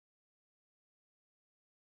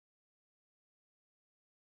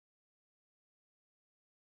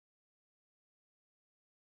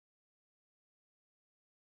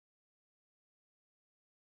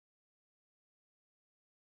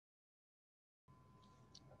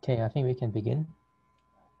Okay, I think we can begin.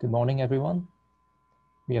 Good morning, everyone.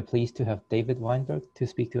 We are pleased to have David Weinberg to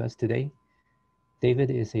speak to us today. David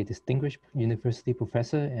is a distinguished university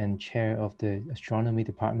professor and chair of the astronomy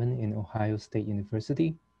department in Ohio State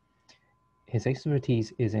University. His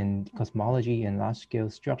expertise is in cosmology and large-scale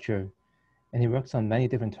structure, and he works on many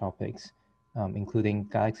different topics, including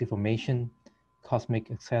galaxy formation, cosmic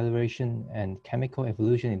acceleration, and chemical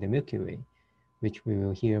evolution in the Milky Way, which we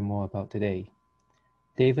will hear more about today.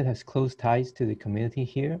 David has close ties to the community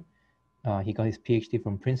here. He got his PhD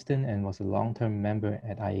from Princeton and was a long-term member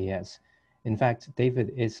at IAS. In fact,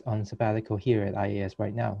 David is on sabbatical here at IAS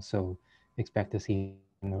right now, so expect to see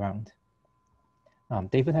him around.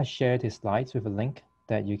 David has shared his slides with a link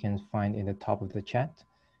that you can find in the top of the chat.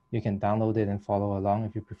 You can download it and follow along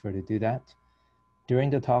if you prefer to do that. During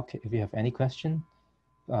the talk, if you have any question,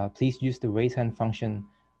 please use the raise hand function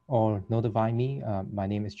or notify me. My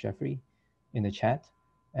name is Jeffrey in the chat,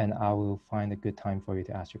 and I will find a good time for you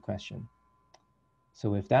to ask your question. So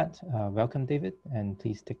with that, welcome, David, and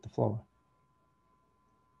please take the floor.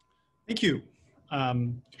 Thank you.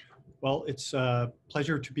 Well, it's a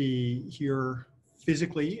pleasure to be here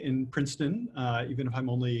physically in Princeton, even if I'm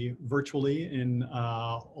only virtually in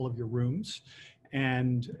all of your rooms.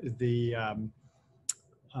 And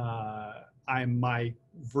my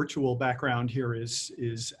virtual background here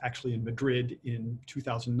is actually in Madrid in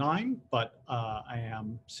 2009, but I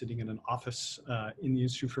am sitting in an office in the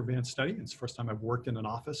Institute for Advanced Study. It's the first time I've worked in an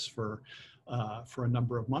office for a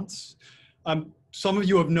number of months. Some of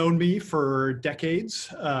you have known me for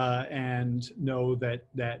decades and know that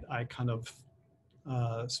I kind of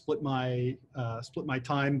split my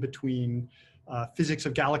time between physics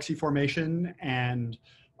of galaxy formation and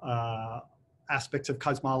aspects of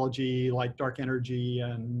cosmology like dark energy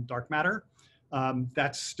and dark matter.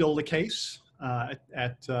 That's still the case.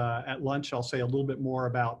 At lunch, I'll say a little bit more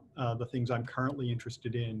about the things I'm currently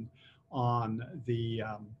interested in on the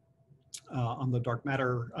dark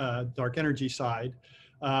matter, dark energy side.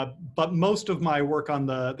 But most of my work on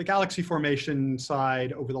the galaxy formation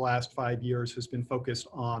side over the last 5 years has been focused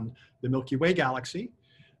on the Milky Way galaxy.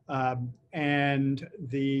 And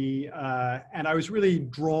I was really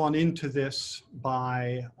drawn into this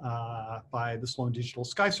by the Sloan Digital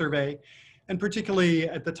Sky Survey, and particularly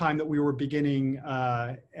at the time that we were beginning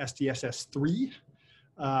SDSS-3.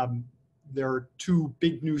 There are two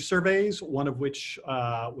big new surveys, one of which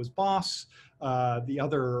was BOSS, the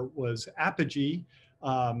other was Apogee.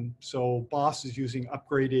 So BOSS is using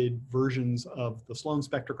upgraded versions of the Sloan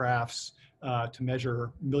spectrographs to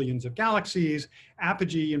measure millions of galaxies.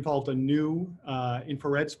 Apogee involved a new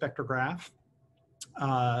infrared spectrograph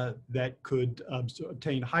that could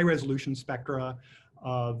obtain high-resolution spectra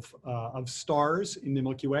of stars in the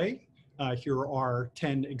Milky Way. Here are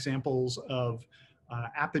 10 examples of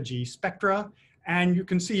Apogee spectra. And you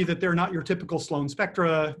can see that they're not your typical Sloan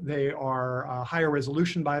spectra. They are higher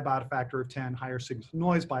resolution by about a factor of 10, higher signal to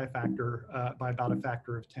noise by about a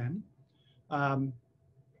factor of 10.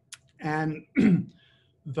 And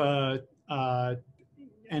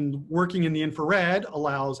working in the infrared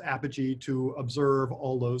allows Apogee to observe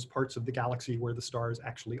all those parts of the galaxy where the stars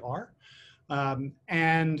actually are.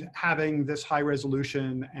 And having this high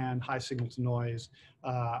resolution and high signal to noise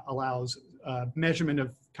allows measurement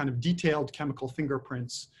of kind of detailed chemical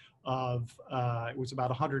fingerprints of, it was about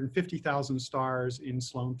 150,000 stars in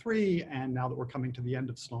Sloan 3, and now that we're coming to the end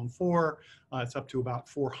of Sloan 4, it's up to about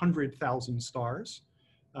 400,000 stars.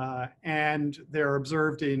 And they're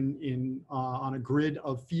observed on a grid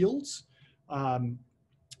of fields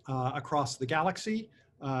across the galaxy.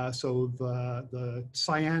 So the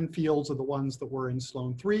cyan fields are the ones that were in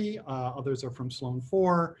Sloan 3, others are from Sloan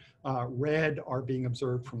 4, red are being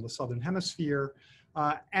observed from the southern hemisphere,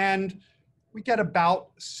 and we get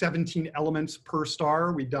about 17 elements per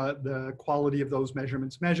star. The quality of those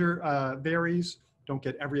measurements varies. Don't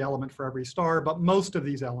get every element for every star, but most of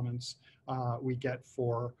these elements we get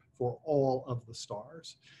for all of the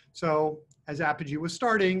stars. So as Apogee was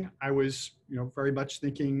starting, I was very much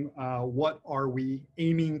thinking, what are we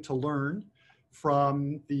aiming to learn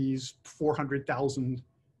from these 400,000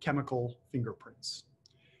 chemical fingerprints?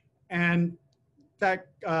 And that,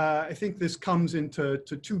 I think this comes into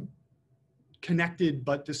two connected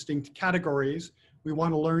but distinct categories. We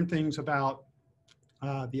want to learn things about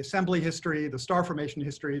the assembly history, the star formation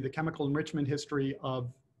history, the chemical enrichment history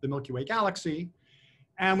of the Milky Way galaxy.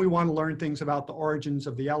 And we want to learn things about the origins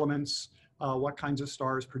of the elements, what kinds of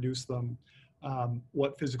stars produce them,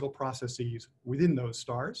 what physical processes within those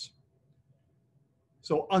stars.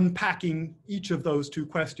 So unpacking each of those two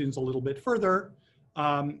questions a little bit further,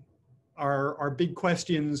 our big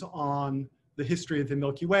questions on the history of the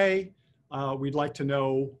Milky Way. We'd like to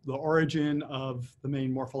know the origin of the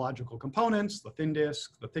main morphological components, the thin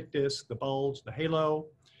disk, the thick disk, the bulge, the halo.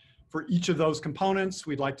 For each of those components,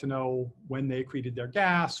 we'd like to know when they accreted their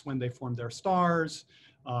gas, when they formed their stars,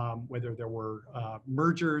 whether there were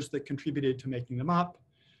mergers that contributed to making them up.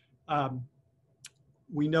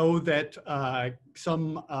 We know that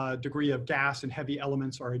some degree of gas and heavy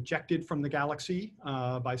elements are ejected from the galaxy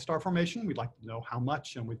by star formation. We'd like to know how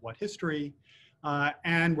much and with what history.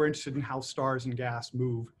 And we're interested in how stars and gas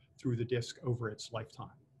move through the disk over its lifetime.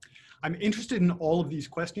 I'm interested in all of these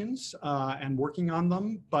questions and working on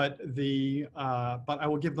them, but I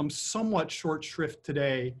will give them somewhat short shrift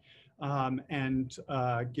today and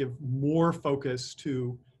give more focus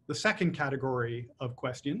to the second category of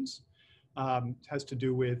questions. It has to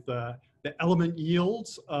do with the element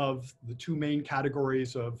yields of the two main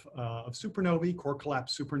categories of supernovae, core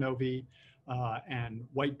collapse supernovae and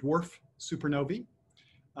white dwarf supernovae.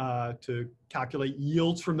 To calculate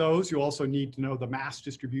yields from those, you also need to know the mass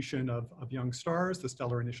distribution of young stars, the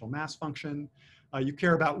stellar initial mass function. You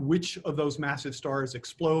care about which of those massive stars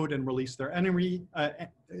explode and release their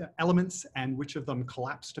elements, and which of them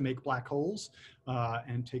collapse to make black holes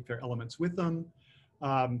and take their elements with them.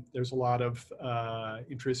 There's a lot of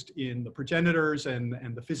interest in the progenitors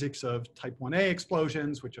and the physics of type 1a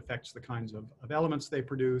explosions, which affects the kinds of elements they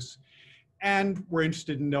produce. And we're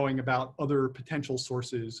interested in knowing about other potential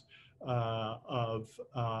sources of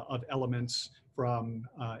elements from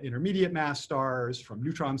intermediate mass stars, from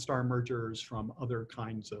neutron star mergers, from other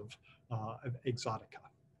kinds of exotica.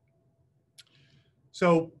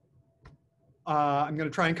 So I'm going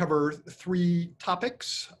to try and cover three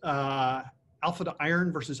topics. Alpha to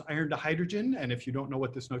iron versus iron to hydrogen. And if you don't know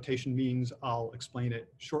what this notation means, I'll explain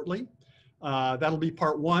it shortly. That'll be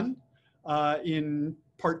part one. In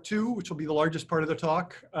part two, which will be the largest part of the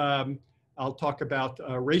talk, I'll talk about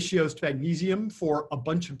ratios to magnesium for a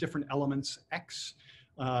bunch of different elements X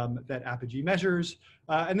that apogee measures.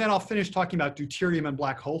 And then I'll finish talking about deuterium and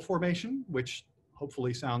black hole formation, which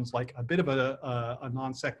hopefully sounds like a bit of a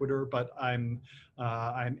non sequitur, but I'm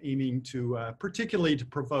aiming to particularly to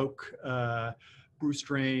provoke Bruce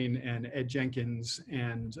Drain and Ed Jenkins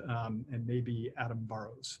and maybe Adam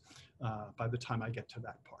Burrows by the time I get to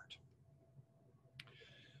that part.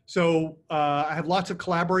 So I have lots of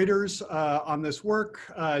collaborators on this work.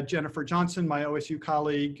 Jennifer Johnson, my OSU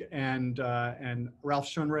colleague, and Ralph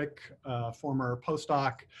Schoenrich, former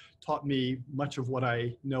postdoc, taught me much of what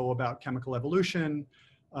I know about chemical evolution.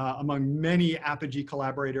 Among many apogee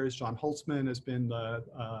collaborators, John Holtzman has been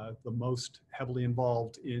the most heavily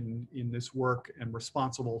involved in this work and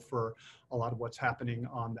responsible for a lot of what's happening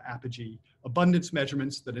on the apogee abundance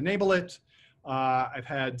measurements that enable it. I've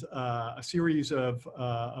had a series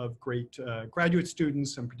of great graduate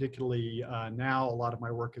students, and particularly now a lot of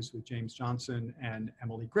my work is with James Johnson and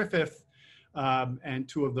Emily Griffith, and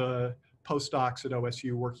two of the postdocs at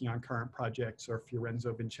OSU working on current projects are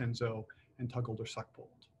Fiorenzo Vincenzo and Tugolder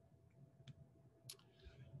Suckbold.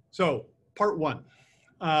 So part one.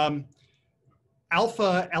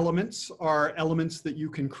 Alpha elements are elements that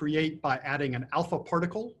you can create by adding an alpha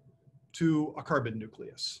particle to a carbon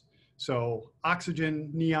nucleus. So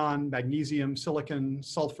oxygen, neon, magnesium, silicon,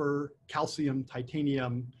 sulfur, calcium,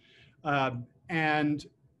 titanium. And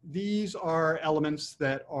these are elements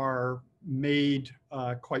that are made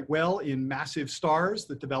quite well in massive stars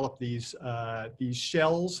that develop these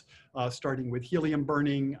shells, starting with helium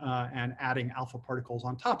burning and adding alpha particles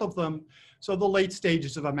on top of them. So the late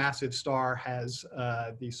stages of a massive star has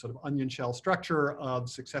the sort of onion shell structure of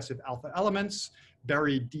successive alpha elements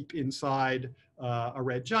buried deep inside a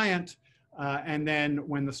red giant. And then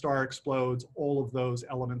when the star explodes, all of those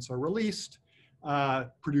elements are released,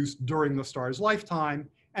 produced during the star's lifetime.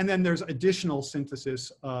 And then there's additional synthesis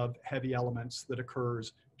of heavy elements that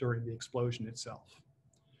occurs during the explosion itself.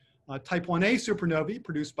 Type 1a supernovae,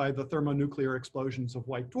 produced by the thermonuclear explosions of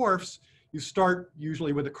white dwarfs, you start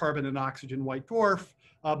usually with a carbon and oxygen white dwarf,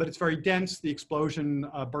 but it's very dense. The explosion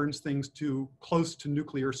burns things to close to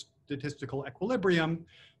nuclear statistical equilibrium.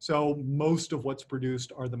 So most of what's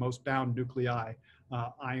produced are the most bound nuclei,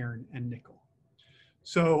 iron and nickel.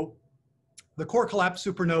 So the core collapse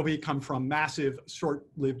supernovae come from massive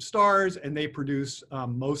short-lived stars, and they produce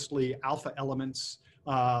mostly alpha elements,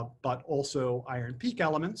 but also iron peak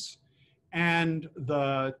elements. And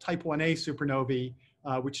the type 1a supernovae,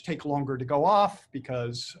 which take longer to go off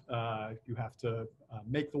because you have to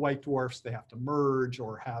make the white dwarfs, they have to merge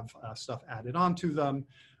or have stuff added onto them.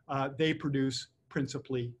 They produce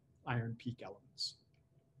principally iron peak elements.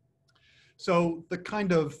 So the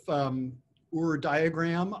kind of Ur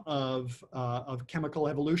diagram of chemical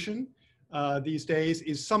evolution these days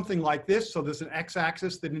is something like this. So there's an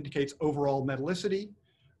x-axis that indicates overall metallicity.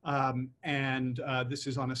 This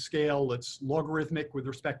is on a scale that's logarithmic with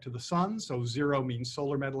respect to the sun. So 0 means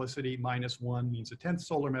solar metallicity, -1 means a 10th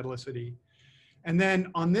solar metallicity. And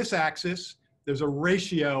then on this axis, there's a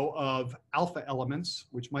ratio of alpha elements,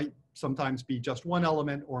 which might sometimes be just one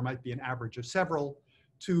element or might be an average of several,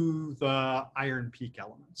 to the iron peak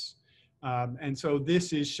elements. And so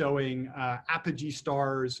this is showing apogee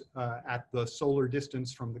stars at the solar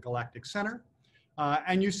distance from the galactic center.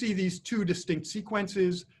 And you see these two distinct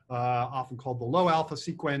sequences, often called the low alpha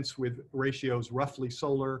sequence with ratios roughly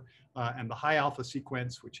solar, and the high alpha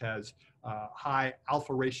sequence, which has high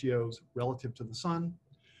alpha ratios relative to the sun.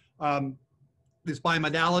 This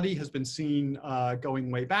bimodality has been seen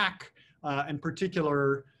going way back. In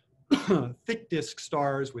particular, thick disk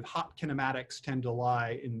stars with hot kinematics tend to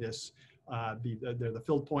lie in this, they're the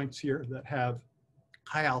filled points here that have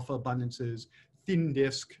high alpha abundances. Thin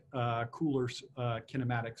disk, cooler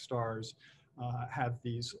kinematic stars have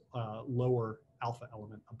these lower alpha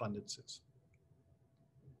element abundances.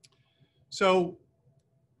 So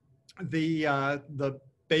the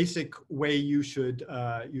basic way you should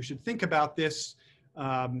think about this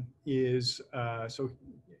is,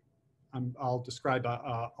 I'll describe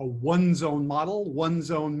a one-zone model. One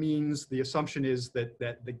zone means the assumption is that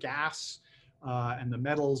the gas and the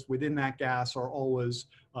metals within that gas are always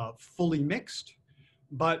fully mixed.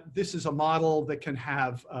 But this is a model that can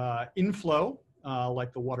have inflow,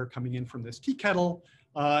 like the water coming in from this tea kettle,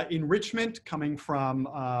 enrichment coming from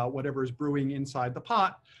whatever is brewing inside the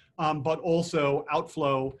pot, but also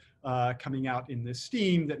outflow coming out in this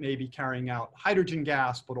steam that may be carrying out hydrogen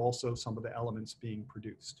gas, but also some of the elements being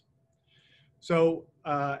produced. So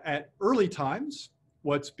at early times,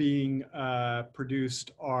 what's being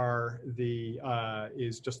produced are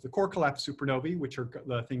is just the core collapse supernovae, which are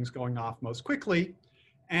the things going off most quickly.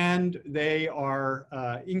 And they are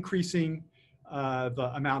increasing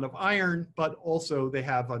the amount of iron, but also they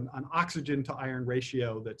have an oxygen to iron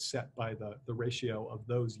ratio that's set by the ratio of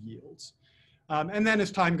those yields. And then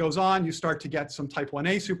as time goes on, you start to get some type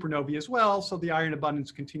 1a supernovae as well. So the iron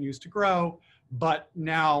abundance continues to grow, but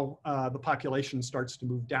now the population starts to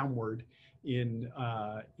move downward in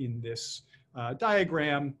this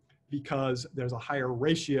diagram because there's a higher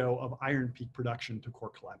ratio of iron peak production to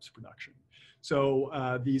core collapse production.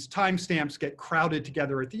 So these timestamps get crowded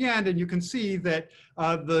together at the end, and you can see that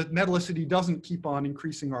the metallicity doesn't keep on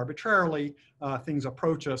increasing arbitrarily. Things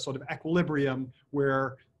approach a sort of equilibrium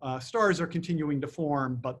where stars are continuing to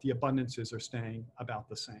form, but the abundances are staying about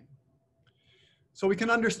the same. So we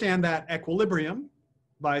can understand that equilibrium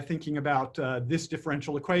by thinking about this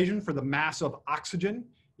differential equation for the mass of oxygen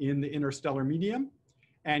in the interstellar medium.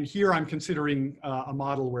 And here I'm considering a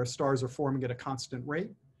model where stars are forming at a constant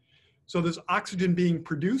rate. So there's oxygen being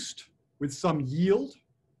produced with some yield,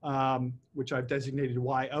 which I've designated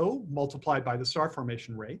YO, multiplied by the star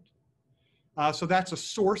formation rate. So that's a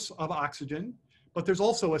source of oxygen, but there's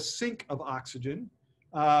also a sink of oxygen,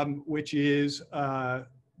 which is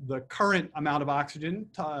the current amount of oxygen,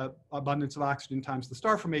 abundance of oxygen times the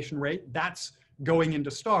star formation rate. That's going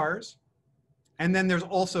into stars. And then there's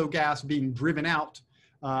also gas being driven out,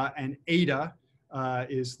 and eta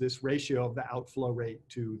is this ratio of the outflow rate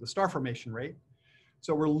to the star formation rate.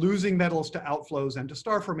 So we're losing metals to outflows and to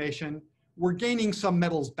star formation. We're gaining some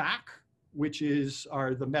metals back, which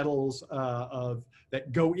are the metals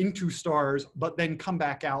that go into stars, but then come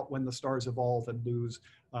back out when the stars evolve and lose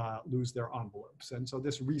their envelopes. And so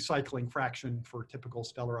this recycling fraction for typical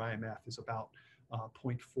stellar IMF is about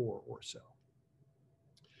 0.4 or so.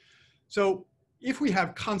 So if we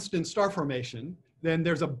have constant star formation, then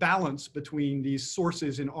there's a balance between these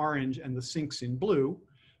sources in orange and the sinks in blue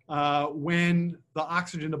when the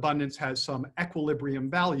oxygen abundance has some equilibrium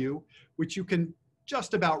value, which you can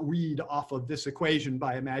just about read off of this equation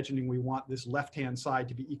by imagining we want this left-hand side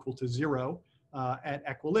to be equal to 0 at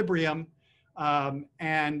equilibrium.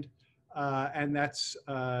 And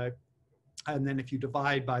then if you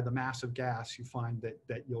divide by the mass of gas, you find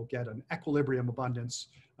that you'll get an equilibrium abundance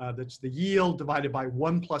that's the yield divided by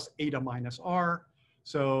 1 plus eta minus R.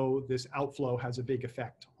 So this outflow has a big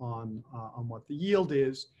effect on what the yield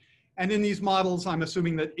is. And in these models, I'm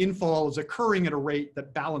assuming that infall is occurring at a rate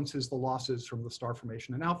that balances the losses from the star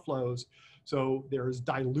formation and outflows. So there is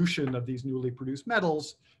dilution of these newly produced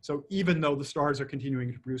metals. So even though the stars are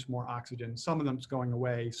continuing to produce more oxygen, some of them's going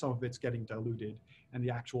away, some of it's getting diluted, and the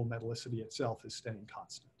actual metallicity itself is staying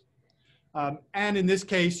constant. And in this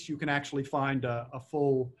case, you can actually find a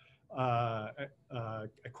full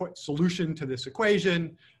solution to this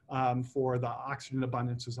equation for the oxygen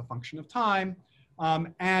abundance as a function of time.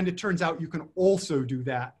 And it turns out you can also do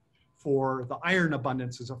that for the iron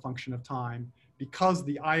abundance as a function of time. Because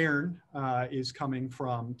the iron is coming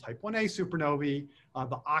from type 1a supernovae,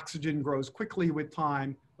 the oxygen grows quickly with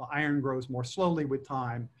time, the iron grows more slowly with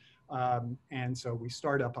time. And so we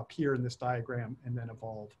start up here in this diagram and then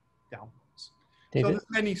evolve downwards. David? So there's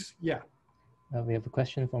many, yeah. We have a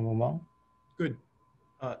question from Umang. Good.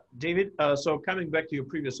 David, so coming back to your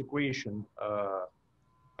previous equation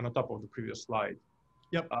on the top of the previous slide,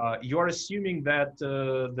 yep. You are assuming that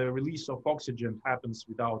the release of oxygen happens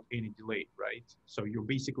without any delay, right? So you're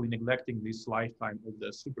basically neglecting this lifetime of the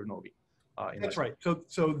supernovae. That's right.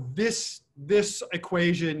 So this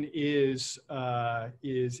equation is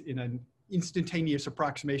in an instantaneous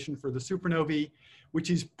approximation for the supernovae, which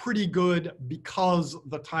is pretty good because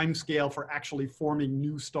the time scale for actually forming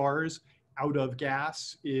new stars out of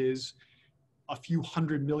gas is a few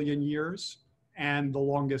 100 million years. And the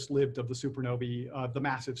longest lived of the supernovae, the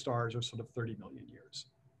massive stars, are sort of 30 million years.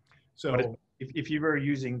 So but if you were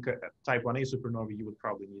using type 1a supernovae, you would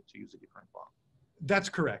probably need to use a different one. That's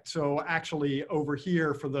correct. So actually over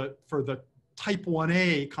here for the type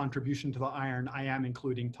 1a contribution to the iron, I am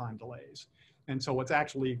including time delays. And so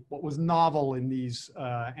what was novel in these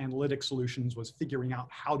analytic solutions was figuring out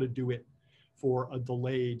how to do it for a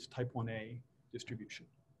delayed type 1a distribution.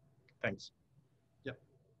 Thanks.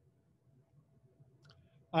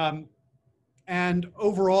 And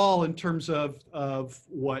overall, in terms of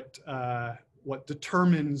what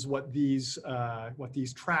determines what these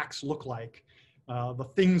tracks look like, the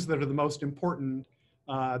things that are the most important,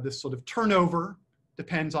 this sort of turnover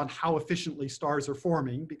depends on how efficiently stars are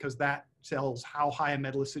forming, because that tells how high a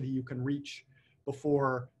metallicity you can reach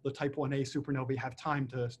before the type 1a supernovae have time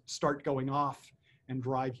to start going off and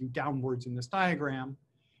drive you downwards in this diagram.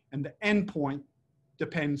 And the endpoint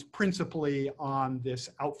depends principally on this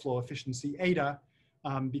outflow efficiency eta,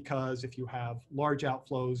 because if you have large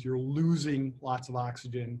outflows, you're losing lots of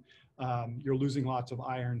oxygen, you're losing lots of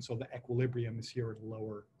iron, so the equilibrium is here at a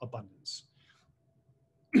lower abundance.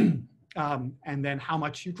 And then how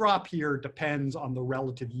much you drop here depends on the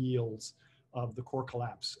relative yields of the core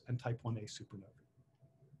collapse and type 1a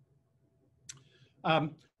supernovae.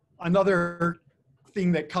 Another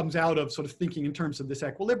thing that comes out of sort of thinking in terms of this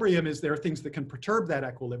equilibrium is there are things that can perturb that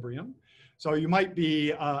equilibrium. So you might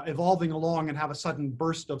be evolving along and have a sudden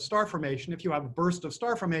burst of star formation. If you have a burst of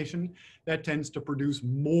star formation, that tends to produce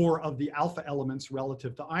more of the alpha elements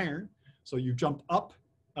relative to iron. So you jump up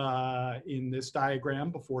in this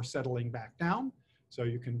diagram before settling back down. So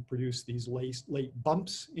you can produce these late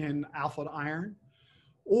bumps in alpha iron.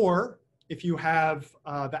 Or if you have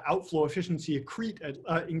the outflow efficiency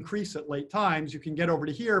increase at late times, you can get over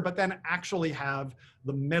to here, but then actually have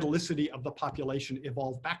the metallicity of the population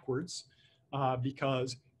evolve backwards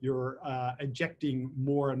because you're ejecting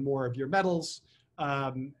more and more of your metals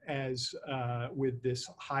with this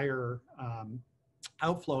higher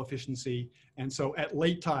outflow efficiency. And so at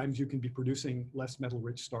late times, you can be producing less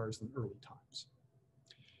metal-rich stars than early times.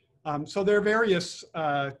 So there are various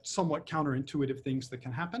somewhat counterintuitive things that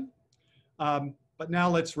can happen. But now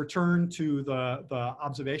let's return to the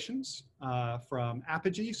observations from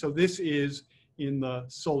apogee. So this is in the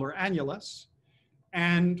solar annulus.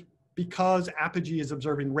 And because apogee is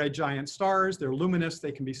observing red giant stars, they're luminous,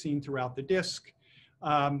 they can be seen throughout the disk,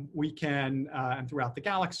 and throughout the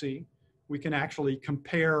galaxy, we can actually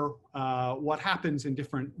compare what happens in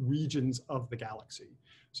different regions of the galaxy.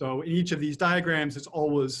 So in each of these diagrams, it's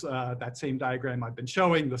always that same diagram I've been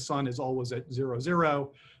showing. The sun is always at 0,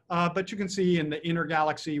 0. But you can see in the inner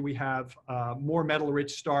galaxy, we have more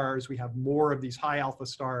metal-rich stars. We have more of these high alpha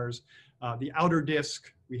stars. The outer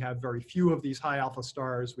disk, we have very few of these high alpha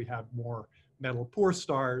stars. We have more metal-poor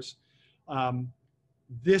stars.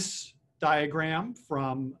 This diagram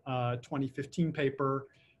from a 2015 paper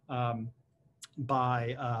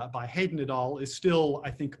by Hayden et al. Is still,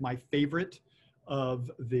 I think, my favorite of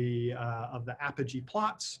the apogee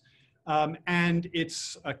plots. And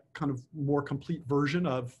it's a kind of more complete version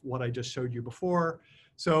of what I just showed you before.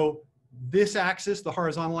 So this axis, the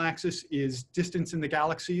horizontal axis, is distance in the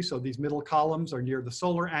galaxy. So these middle columns are near the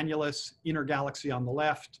solar annulus, inner galaxy on the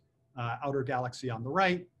left, outer galaxy on the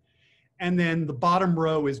right. And then the bottom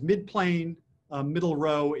row is mid-plane. Middle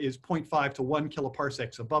row is 0.5 to 1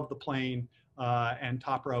 kiloparsecs above the plane. And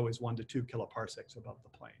top row is 1 to 2 kiloparsecs above the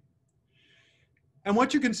plane. And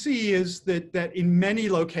what you can see is that in many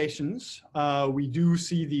locations, we do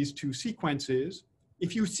see these two sequences.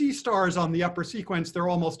 If you see stars on the upper sequence, they're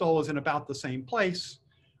almost always in about the same place.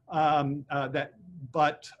 But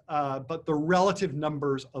the relative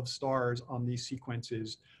numbers of stars on these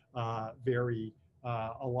sequences vary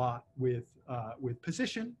a lot with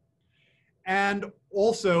position. And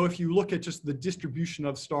also, if you look at just the distribution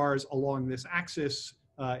of stars along this axis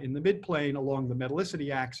in the midplane, along the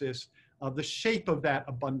metallicity axis, the shape of that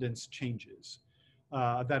abundance changes.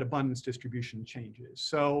 That abundance distribution changes.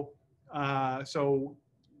 So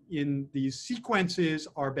in these sequences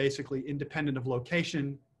are basically independent of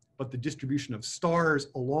location, but the distribution of stars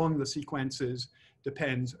along the sequences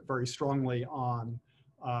depends very strongly on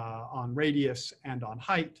radius and on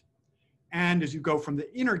height. And as you go from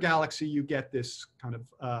the inner galaxy, you get this kind of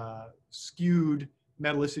skewed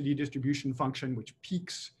metallicity distribution function, which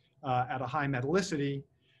peaks at a high metallicity.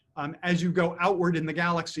 As you go outward in the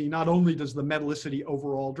galaxy, not only does the metallicity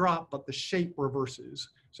overall drop, but the shape reverses.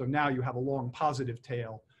 So now you have a long positive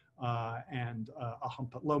tail and a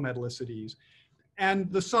hump at low metallicities.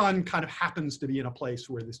 And the sun kind of happens to be in a place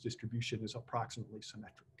where this distribution is approximately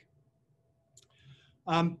symmetric.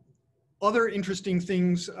 Other interesting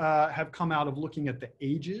things have come out of looking at the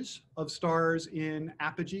ages of stars in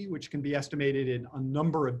apogee, which can be estimated in a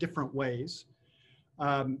number of different ways.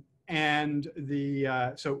 So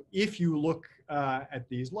if you look at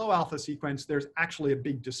these low alpha sequence, there's actually a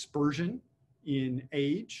big dispersion in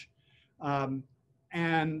age.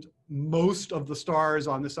 And most of the stars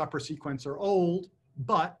on this upper sequence are old,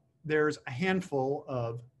 but there's a handful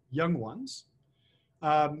of young ones.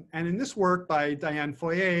 And in this work by Diane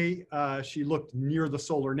Foyer, she looked near the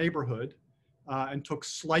solar neighborhood and took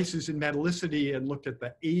slices in metallicity and looked at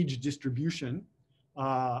the age distribution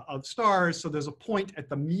of stars. So there's a point at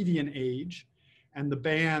the median age, and the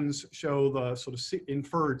bands show the sort of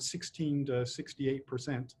inferred 16 to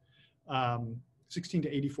 68%, 16 to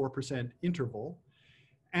 84% interval.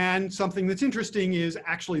 And something that's interesting is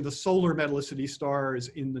actually the solar metallicity stars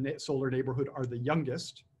in the solar neighborhood are the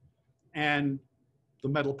youngest. And the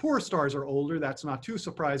metal poor stars are older. That's not too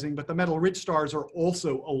surprising, but the metal rich stars are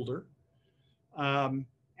also older.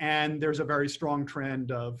 And there's a very strong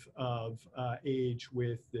trend of age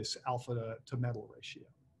with this alpha to metal ratio.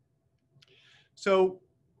 So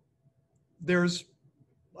there's,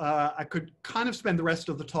 I could kind of spend the rest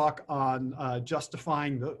of the talk on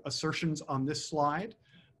justifying the assertions on this slide,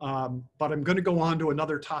 but I'm going to go on to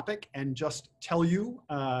another topic and just tell you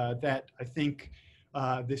that I think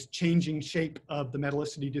this changing shape of the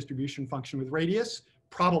metallicity distribution function with radius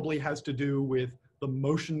probably has to do with the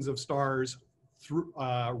motions of stars through,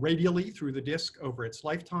 radially through the disk over its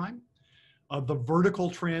lifetime. The vertical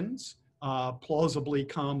trends plausibly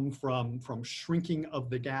come from shrinking of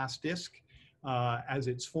the gas disk as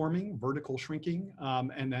it's forming, vertical shrinking,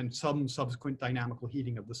 and then some subsequent dynamical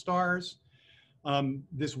heating of the stars.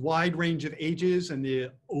 This wide range of ages and the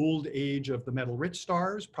old age of the metal-rich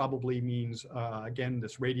stars probably means, again,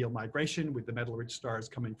 this radial migration with the metal-rich stars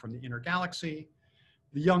coming from the inner galaxy.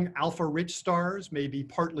 The young alpha-rich stars may be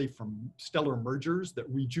partly from stellar mergers that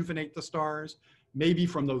rejuvenate the stars, maybe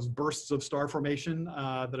from those bursts of star formation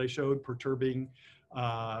that I showed perturbing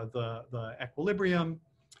the equilibrium.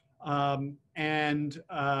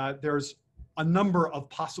 There's a number of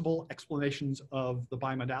possible explanations of the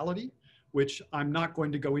bimodality, which I'm not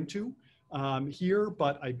going to go into here,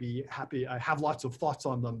 but I'd be happy, I have lots of thoughts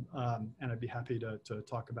on them, and I'd be happy to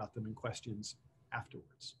talk about them in questions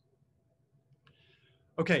afterwards.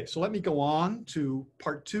 Okay, so let me go on to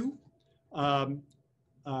part 2.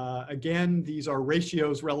 Again, these are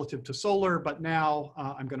ratios relative to solar, but now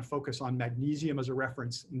I'm going to focus on magnesium as a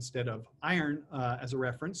reference instead of iron as a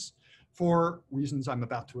reference for reasons I'm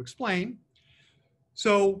about to explain.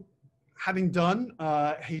 So having done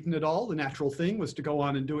Hayden et al., the natural thing was to go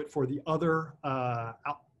on and do it for the other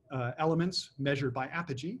elements measured by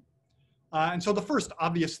apogee. And so the first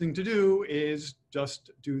obvious thing to do is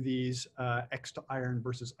just do these X to iron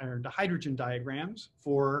versus iron to hydrogen diagrams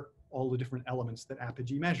for all the different elements that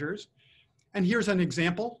apogee measures. And here's an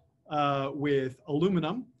example with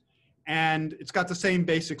aluminum. And it's got the same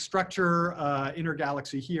basic structure, inner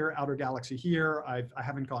galaxy here, outer galaxy here. I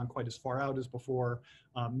haven't gone quite as far out as before,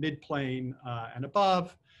 mid-plane and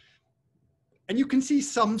above. And you can see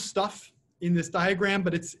some stuff in this diagram,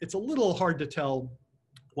 but it's a little hard to tell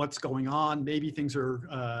what's going on. Maybe things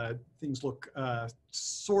look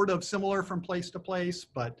sort of similar from place to place,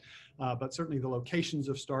 but certainly the locations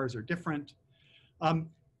of stars are different.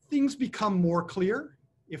 Things become more clear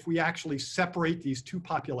if we actually separate these two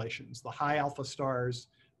populations, the high alpha stars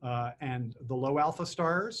and the low alpha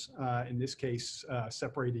stars, in this case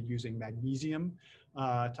separated using magnesium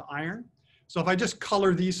to iron. So if I just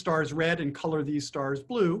color these stars red and color these stars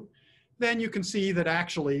blue, then you can see that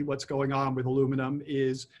actually what's going on with aluminum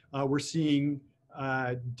is we're seeing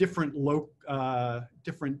different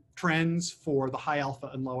trends for the high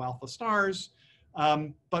alpha and low alpha stars.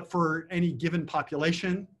 But for any given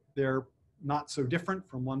population, they're not so different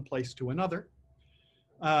from one place to another.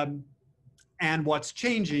 And what's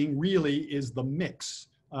changing really is the mix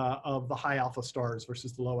of the high alpha stars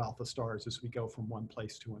versus the low alpha stars as we go from one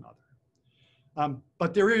place to another.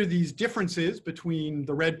 But there are these differences between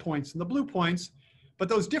the red points and the blue points, but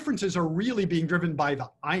those differences are really being driven by the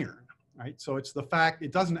iron, right? So it's the fact,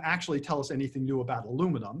 it doesn't actually tell us anything new about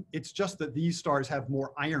aluminum. It's just that these stars have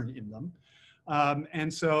more iron in them.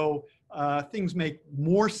 And so things make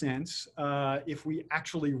more sense if we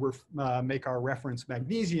actually make our reference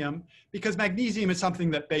magnesium, because magnesium is something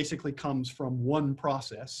that basically comes from one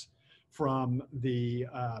process, from the,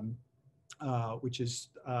 which is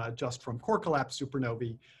just from core collapse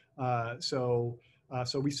supernovae. So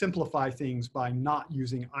we simplify things by not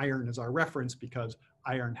using iron as our reference, because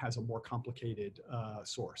iron has a more complicated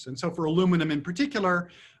source. And so for aluminum in particular,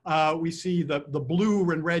 we see the blue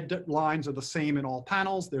and red lines are the same in all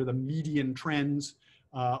panels. They're the median trends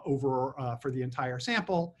for the entire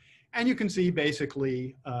sample. And you can see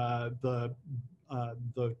basically the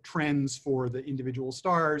trends for the individual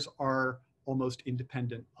stars are almost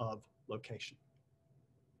independent of location.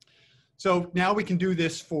 So now we can do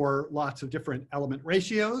this for lots of different element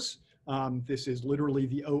ratios. This is literally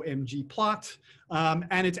the OMG plot,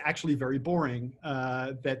 and it's actually very boring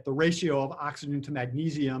that the ratio of oxygen to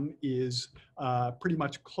magnesium is pretty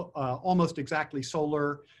much almost exactly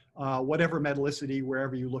solar, whatever metallicity,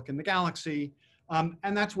 wherever you look in the galaxy.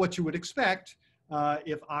 And that's what you would expect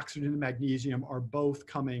if oxygen and magnesium are both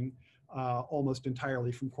coming almost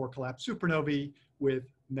entirely from core collapse supernovae with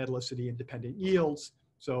metallicity independent yields.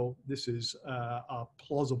 So this is a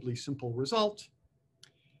plausibly simple result.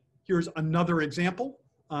 Here's another example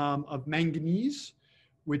of manganese,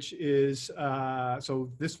 which is,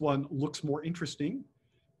 so this one looks more interesting.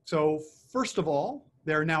 So first of all,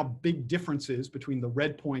 there are now big differences between the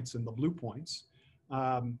red points and the blue points.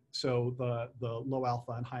 So the low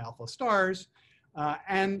alpha and high alpha stars.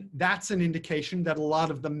 And that's an indication that a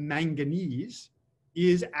lot of the manganese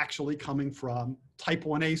is actually coming from type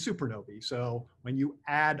 1a supernovae. So when you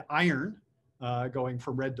add iron, going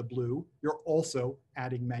from red to blue, you're also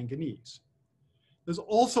adding manganese. There's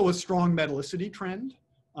also a strong metallicity trend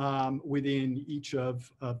within each of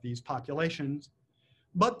these populations,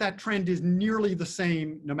 but that trend is nearly the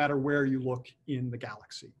same no matter where you look in the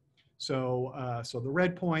galaxy. So, so the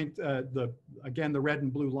red point, again, the red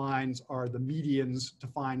and blue lines are the medians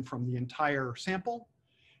defined from the entire sample.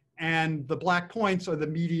 And the black points are the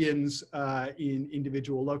medians in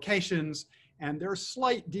individual locations. And there are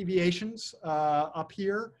slight deviations up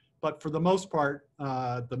here, but for the most part,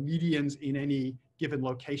 the medians in any given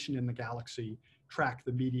location in the galaxy track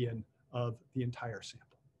the median of the entire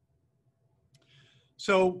sample.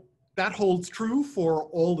 So that holds true for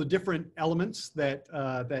all the different elements that,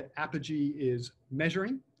 that Apogee is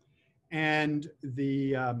measuring. And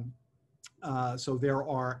so there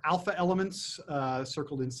are alpha elements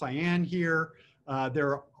circled in cyan here. There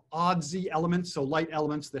are odd Z elements, so light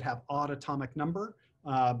elements that have odd atomic number,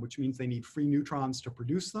 which means they need free neutrons to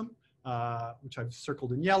produce them, which I've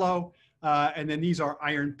circled in yellow. And then these are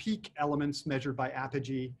iron peak elements measured by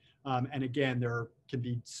Apogee. And again, there can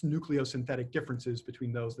be nucleosynthetic differences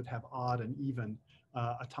between those that have odd and even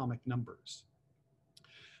atomic numbers.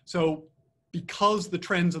 So because the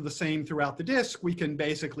trends are the same throughout the disk, we can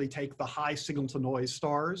basically take the high signal to noise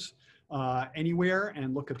stars anywhere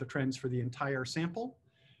and look at the trends for the entire sample.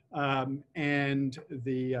 And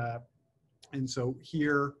so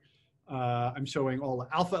here I'm showing all the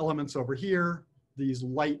alpha elements over here, these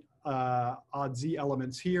light odd Z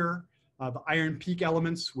elements here, the iron peak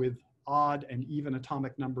elements with odd and even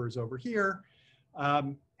atomic numbers over here.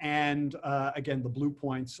 And again, the blue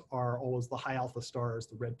points are always the high alpha stars,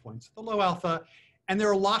 the red points, the low alpha. And there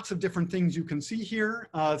are lots of different things you can see here.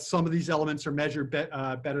 Some of these elements are measured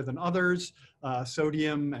better than others.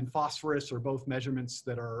 Sodium and phosphorus are both measurements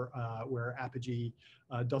that are where Apogee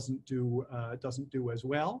doesn't do as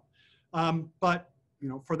well. But you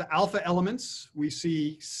know, for the alpha elements, we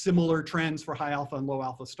see similar trends for high alpha and low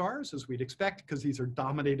alpha stars, as we'd expect, because these are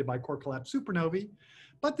dominated by core collapse supernovae.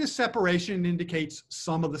 But this separation indicates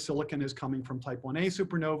some of the silicon is coming from type 1a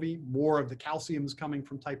supernovae, more of the calcium is coming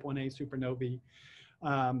from type 1a supernovae.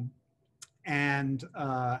 And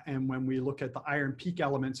when we look at the iron peak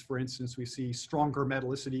elements, for instance, we see stronger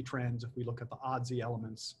metallicity trends if we look at the odd Z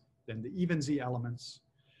elements than the even Z elements.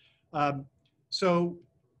 So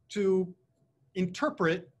to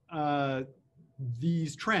interpret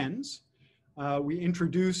these trends, we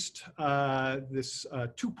introduced this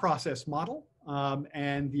two-process model.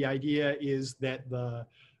 And the idea is that the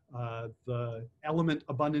the element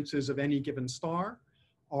abundances of any given star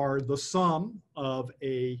are the sum of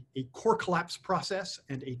a core collapse process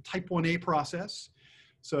and a type 1a process.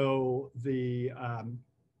 So the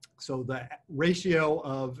ratio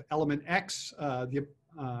of element X, the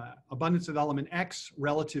abundance of element X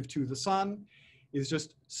relative to the sun is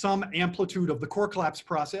just some amplitude of the core collapse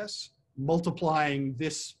process multiplying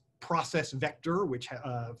this process vector, which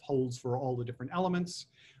holds for all the different elements,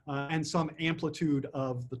 and some amplitude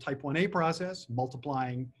of the type 1a process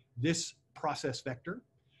multiplying this process vector.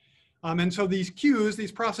 And so these Qs,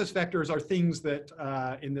 these process vectors, are things that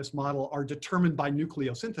in this model are determined by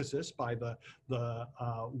nucleosynthesis, by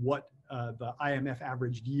what the IMF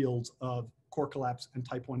average yields of core collapse and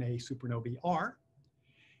type 1a supernovae are.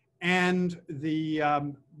 And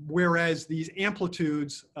whereas these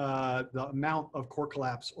amplitudes, the amount of core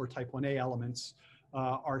collapse or type 1a elements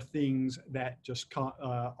are things that just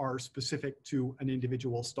are specific to an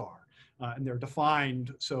individual star. And they're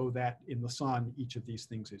defined so that in the sun, each of these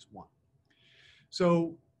things is 1.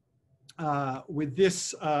 So with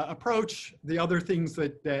this approach, the other things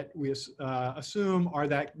that we assume are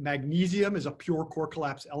that magnesium is a pure core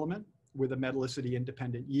collapse element with a metallicity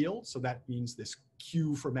independent yield. So that means this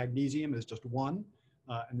Q for magnesium is just 1,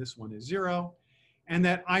 and this one is 0. And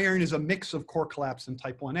that iron is a mix of core collapse and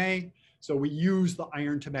type 1a. So we use the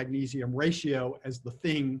iron to magnesium ratio as the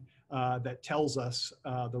thing that tells us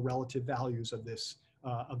the relative values of these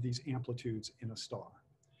amplitudes in a star.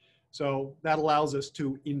 So that allows us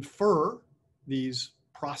to infer these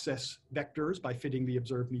process vectors by fitting the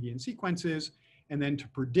observed median sequences, and then to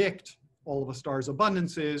predict all of a star's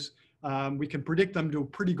abundances. We can predict them to a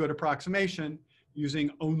pretty good approximation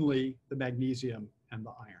using only the magnesium and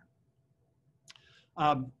the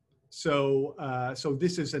iron. So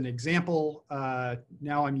this is an example.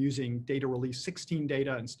 Now I'm using data release 16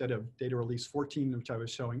 data instead of data release 14, which I was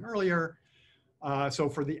showing earlier. So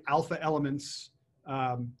for the alpha elements,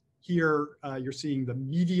 here you're seeing the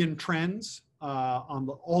median trends on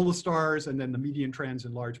all the stars, and then the median trends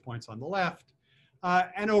in large points on the left.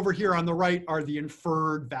 And over here on the right are the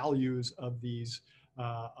inferred values of these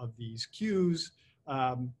Qs.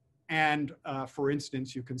 And for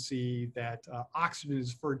instance, you can see that oxygen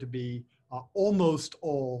is inferred to be almost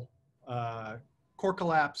all core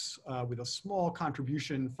collapse with a small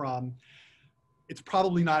contribution from, it's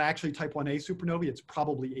probably not actually type 1a supernovae, it's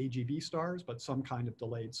probably AGB stars, but some kind of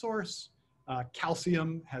delayed source.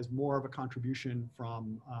 Calcium has more of a contribution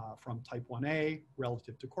from type 1a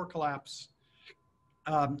relative to core collapse.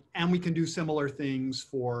 And we can do similar things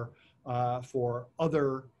for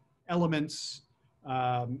other elements.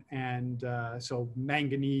 So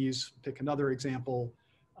manganese, pick another example,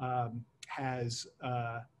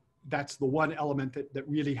 that's the one element that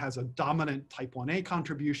really has a dominant type 1a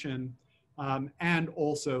contribution, and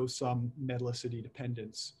also some metallicity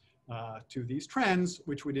dependence to these trends,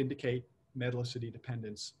 which would indicate metallicity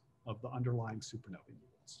dependence of the underlying supernova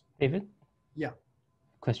yields. David? Yeah.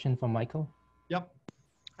 Question from Michael? Yep.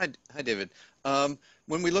 Hi, David.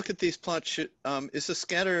 When we look at these plots, is the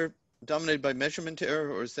scatter dominated by measurement error,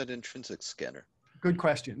 or is that intrinsic scatter? Good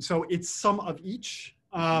question. So it's some of each,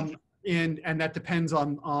 and that depends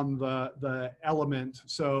on the element.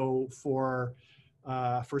 So for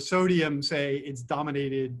sodium, say, it's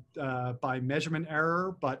dominated by measurement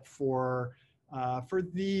error, but for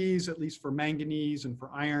these, at least for manganese and for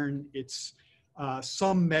iron, it's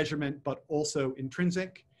some measurement, but also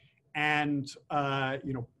intrinsic. And I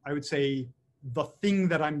would say the thing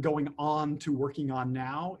that I'm going on to working on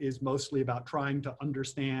now is mostly about trying to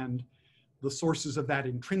understand the sources of that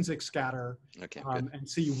intrinsic scatter, okay, and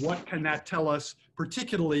see what can that tell us.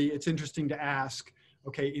 Particularly, it's interesting to ask,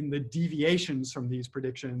 okay, in the deviations from these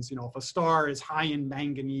predictions, if a star is high in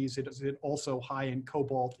manganese, is it also high in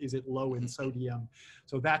cobalt? Is it low in sodium?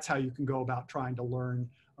 So that's how you can go about trying to learn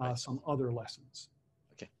some other lessons.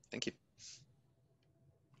 Okay, thank you.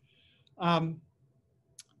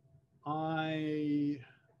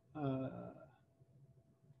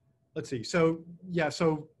 Let's see. So yeah,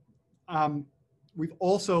 we've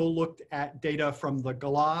also looked at data from the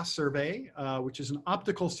GALA survey, which is an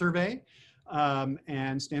optical survey,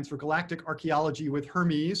 and stands for Galactic Archaeology with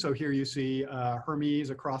Hermes. So here you see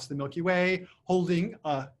Hermes across the Milky Way holding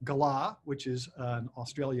a GALA, which is an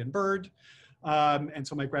Australian bird. And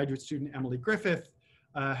so my graduate student, Emily Griffith,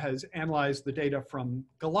 has analyzed the data from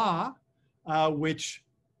GALA, which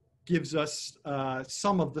gives us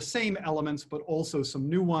some of the same elements, but also some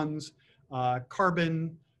new ones,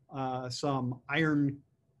 carbon, some iron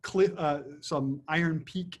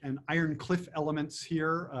peak and iron cliff elements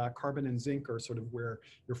here. Carbon and zinc are sort of where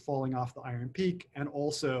you're falling off the iron peak, and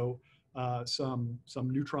also some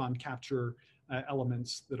neutron capture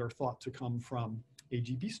elements that are thought to come from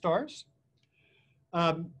AGB stars.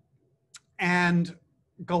 And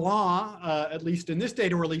Galan, at least in this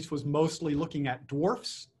data release, was mostly looking at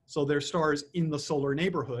dwarfs, so they're stars in the solar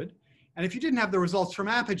neighborhood. And if you didn't have the results from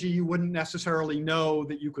Apogee, you wouldn't necessarily know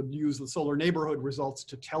that you could use the solar neighborhood results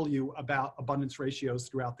to tell you about abundance ratios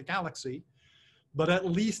throughout the galaxy. But at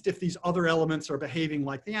least if these other elements are behaving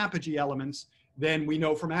like the Apogee elements, then we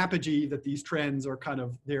know from Apogee that these trends are kind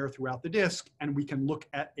of there throughout the disk, and we can look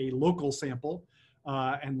at a local sample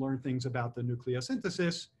and learn things about the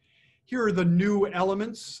nucleosynthesis. Here are the new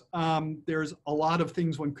elements. There's a lot of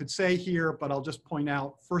things one could say here, but I'll just point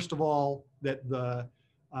out, first of all, that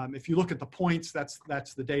if you look at the points,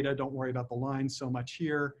 that's the data. Don't worry about the lines so much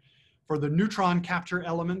here. For the neutron capture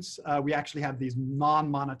elements, we actually have these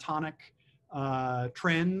non-monotonic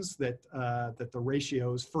trends that the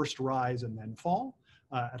ratios first rise and then fall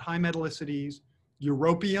at high metallicities.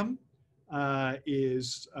 Europium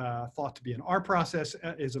is thought to be an R process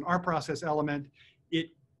element. It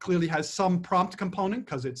clearly has some prompt component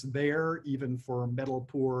because it's there even for metal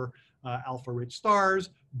poor alpha rich stars,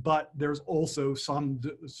 but there's also some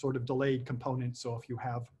sort of delayed component. So if you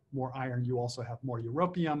have more iron, you also have more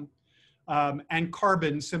europium. And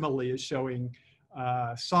carbon similarly is showing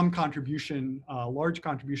some contribution, large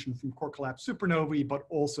contribution from core collapse supernovae, but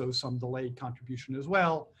also some delayed contribution as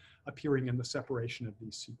well, appearing in the separation of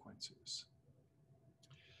these sequences.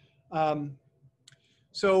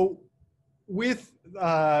 So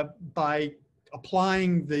by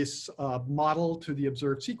applying this model to the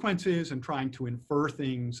observed sequences and trying to infer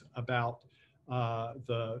things about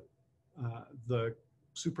the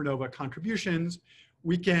supernova contributions,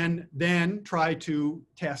 we can then try to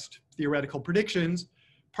test theoretical predictions,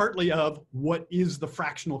 partly of what is the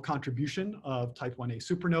fractional contribution of type 1a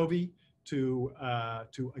supernovae to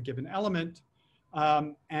a given element,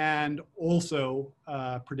 and also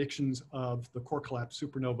predictions of the core collapse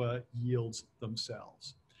supernova yields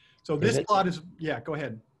themselves. So this plot is, yeah, go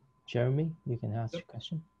ahead. Jeremy, you can ask your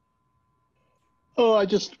question. Oh, I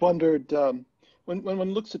just wondered, when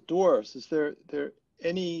one looks at dwarfs, is there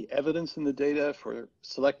any evidence in the data for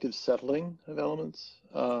selective settling of elements,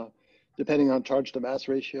 depending on charge to mass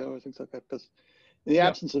ratio or things like that? Because in the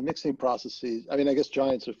absence of mixing processes, I mean, I guess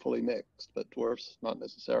giants are fully mixed, but dwarfs not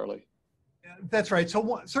necessarily. That's right.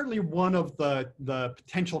 So certainly one of the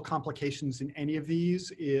potential complications in any of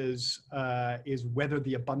these is whether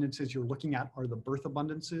the abundances you're looking at are the birth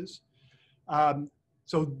abundances.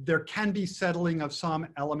 So there can be settling of some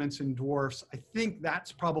elements in dwarfs. I think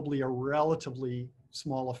that's probably a relatively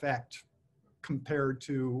small effect compared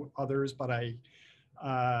to others, but I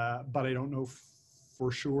don't know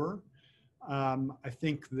for sure. I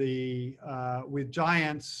think with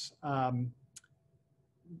giants,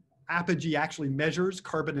 Apogee actually measures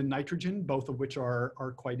carbon and nitrogen, both of which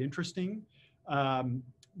are quite interesting.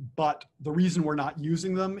 But the reason we're not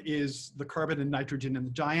using them is the carbon and nitrogen in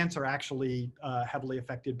the giants are actually heavily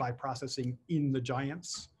affected by processing in the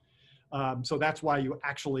giants. So that's why you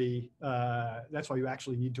actually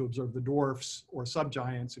need to observe the dwarfs or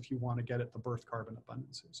subgiants if you want to get at the birth carbon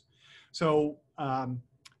abundances.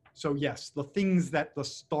 So yes, the things that the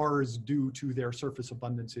stars do to their surface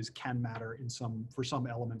abundances can matter for some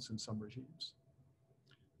elements in some regimes.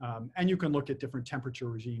 And you can look at different temperature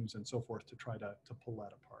regimes and so forth to try to pull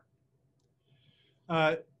that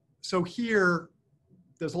apart. So here,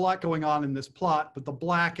 there's a lot going on in this plot, but the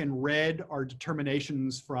black and red are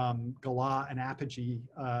determinations from Galan and Apogee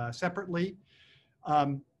separately.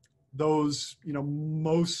 Those,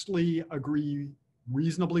 mostly agree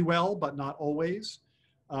reasonably well, but not always.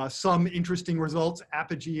 Some interesting results,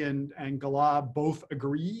 Apogee and Galan both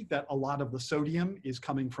agree that a lot of the sodium is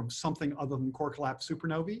coming from something other than core collapse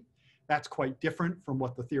supernovae. That's quite different from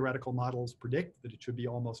what the theoretical models predict, that it should be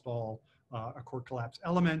almost all a core collapse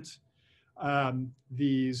element.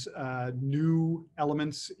 These new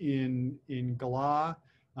elements in Galan,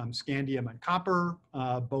 scandium and copper,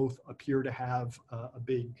 both appear to have a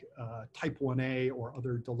big type 1a or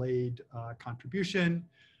other delayed contribution.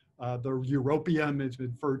 The europium is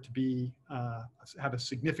inferred to be have a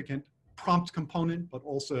significant prompt component, but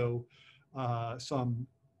also some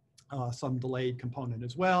delayed component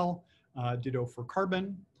as well. Ditto for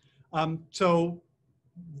carbon. So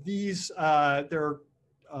these there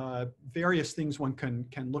are various things one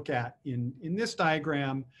can look at in this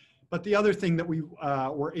diagram, but the other thing that we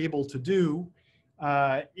were able to do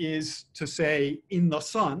is to say in the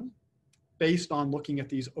sun, based on looking at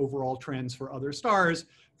these overall trends for other stars,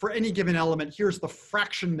 for any given element, here's the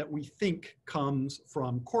fraction that we think comes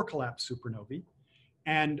from core collapse supernovae.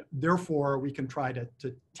 And therefore, we can try to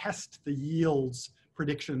test the yields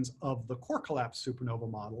predictions of the core collapse supernova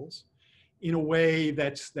models in a way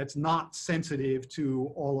that's not sensitive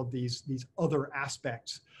to all of these other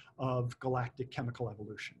aspects of galactic chemical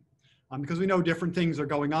evolution. Because we know different things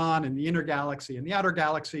are going on in the inner galaxy and the outer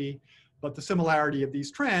galaxy, but the similarity of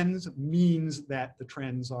these trends means that the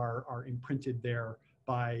trends are imprinted there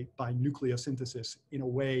by nucleosynthesis in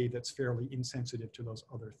a way that's fairly insensitive to those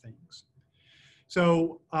other things.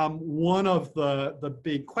 So one of the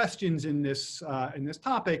big questions in this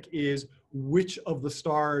topic is which of the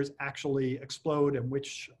stars actually explode and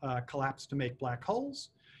which collapse to make black holes.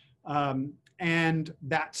 And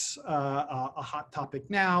that's a hot topic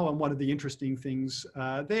now. And one of the interesting things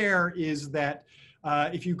there is that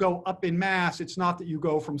if you go up in mass, it's not that you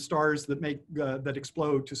go from stars that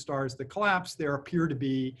explode to stars that collapse. There appear to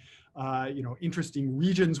be interesting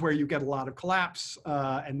regions where you get a lot of collapse,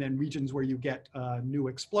 and then regions where you get new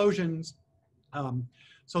explosions.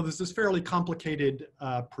 So there's this fairly complicated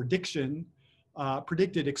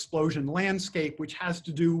predicted explosion landscape, which has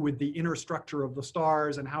to do with the inner structure of the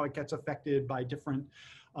stars and how it gets affected by different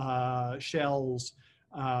shells,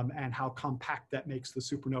 and how compact that makes the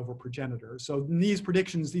supernova progenitor. So in these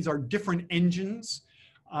predictions, these are different engines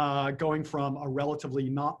going from a relatively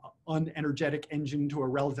not unenergetic engine to a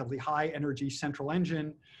relatively high energy central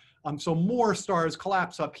engine. So more stars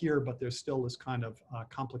collapse up here, but there's still this kind of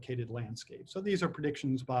complicated landscape. So these are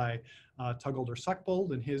predictions by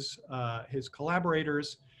Tugolder-Suckbold and his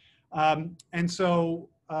collaborators. And so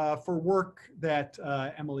for work that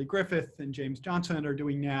Emily Griffith and James Johnson are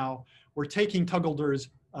doing now, we're taking Tugolder's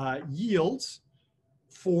yields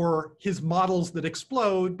for his models that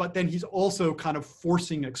explode, but then he's also kind of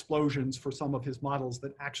forcing explosions for some of his models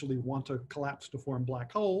that actually want to collapse to form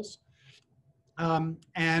black holes.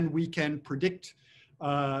 And we can predict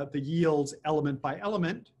the yields element by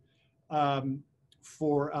element as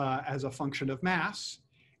a function of mass.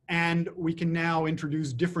 And we can now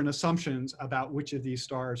introduce different assumptions about which of these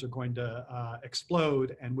stars are going to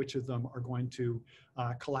explode and which of them are going to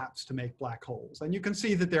collapse to make black holes. And you can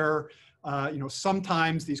see that there are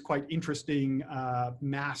sometimes these quite interesting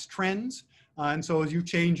mass trends. And so as you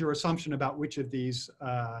change your assumption about which of these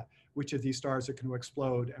stars are going to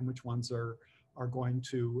explode and which ones are going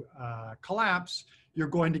to collapse, you're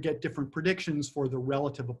going to get different predictions for the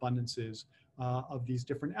relative abundances of these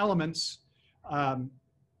different elements.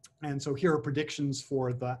 And so here are predictions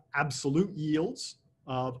for the absolute yields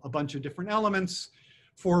of a bunch of different elements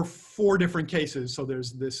for 4 different cases. So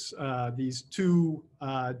there's these 2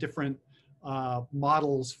 different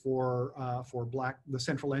models for the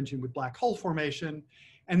central engine with black hole formation.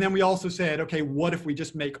 And then we also said, okay, what if we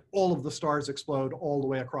just make all of the stars explode all the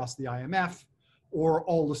way across the IMF, or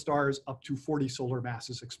all the stars up to 40 solar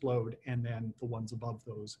masses explode, and then the ones above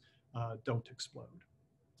those don't explode.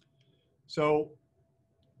 So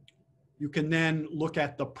you can then look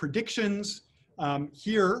at the predictions.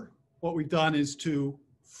 Here, what we've done is to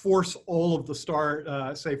force all of the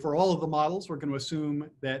say for all of the models, we're going to assume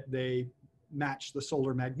that they match the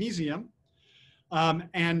solar magnesium.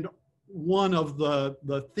 And one of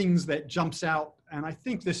the things that jumps out, and I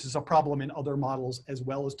think this is a problem in other models as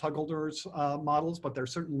well as Tugolder's models, but they're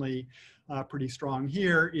certainly pretty strong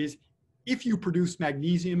here, is if you produce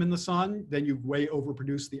magnesium in the sun, then you way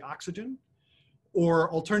overproduce the oxygen.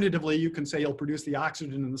 Or alternatively, you can say you'll produce the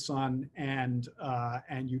oxygen in the sun and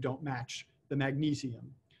you don't match the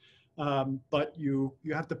magnesium. But you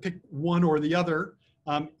have to pick one or the other.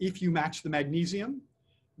 If you match the magnesium,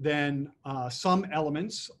 then some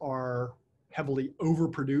elements are heavily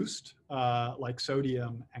overproduced, like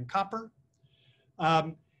sodium and copper.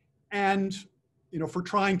 And for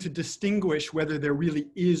trying to distinguish whether there really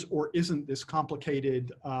is or isn't this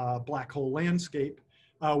complicated black hole landscape,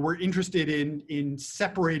 we're interested in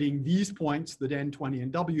separating these points, the N20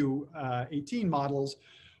 and W18 models,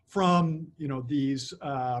 from these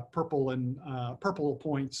purple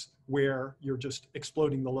points where you're just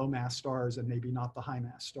exploding the low mass stars and maybe not the high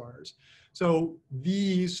mass stars. So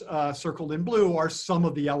these circled in blue are some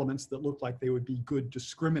of the elements that look like they would be good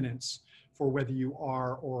discriminants for whether you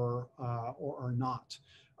are or are not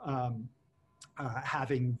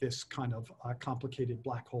having this kind of complicated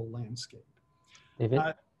black hole landscape. David?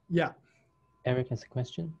 Yeah. Eric has a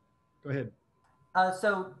question. Go ahead.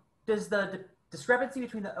 So does the discrepancy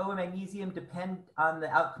between the O and magnesium depend on the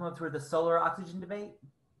outcome of the solar oxygen debate?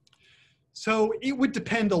 So it would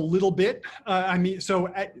depend a little bit. So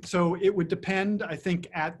it would depend, I think,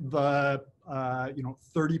 at the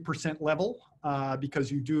 30% level,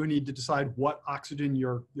 because you do need to decide what oxygen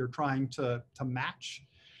you're trying to match.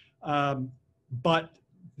 But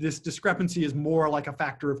this discrepancy is more like a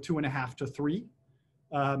factor of 2.5 to 3.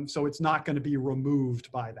 So it's not going to be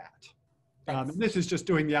removed by that. This is just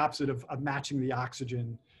doing the opposite of matching the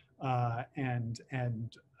oxygen, and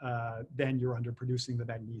then you're underproducing the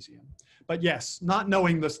magnesium. But yes, not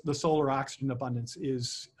knowing the solar oxygen abundance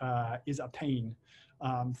is a pain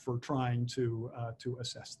for trying to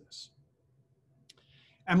assess this.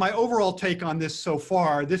 And my overall take on this so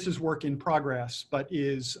far, this is work in progress, but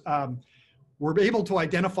is we're able to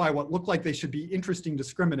identify what look like they should be interesting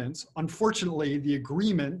discriminants. Unfortunately, the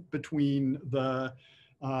agreement between the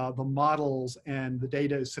models and the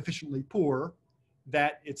data is sufficiently poor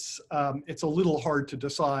that it's a little hard to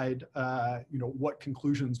decide what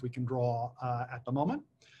conclusions we can draw at the moment.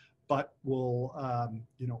 But we'll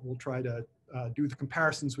try to do the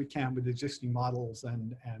comparisons we can with existing models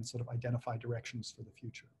and sort of identify directions for the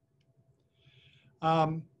future.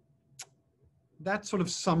 That's sort of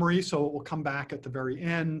summary, so we'll come back at the very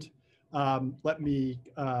end. Let me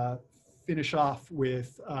finish off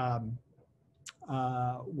with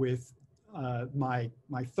my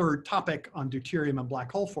third topic on deuterium and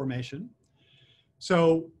black hole formation.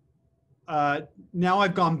 So now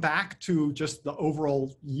I've gone back to just the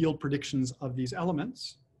overall yield predictions of these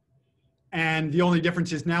elements. And the only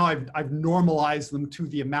difference is now I've normalized them to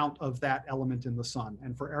the amount of that element in the sun.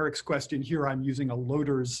 And for Eric's question here, I'm using a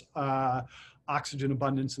Loder's oxygen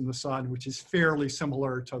abundance in the sun, which is fairly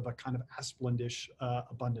similar to the kind of Asplandish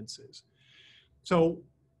abundances. So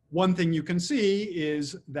one thing you can see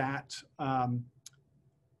is that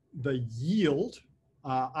the yield,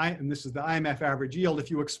 and this is the IMF average yield, if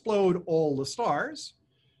you explode all the stars,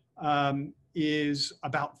 is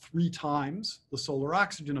about 3 times the solar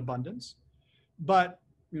oxygen abundance. But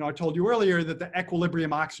I told you earlier that the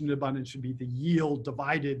equilibrium oxygen abundance should be the yield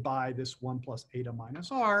divided by this 1 plus eta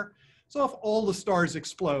minus r. So if all the stars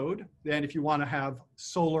explode, then if you want to have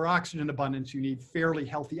solar oxygen abundance, you need fairly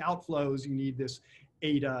healthy outflows. You need this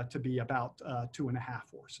eta to be about 2.5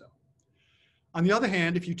 or so. On the other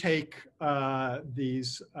hand, if you take the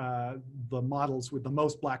models with the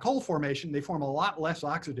most black hole formation, they form a lot less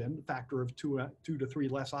oxygen, a factor of 2 to 3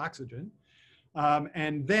 less oxygen.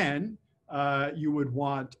 And then you would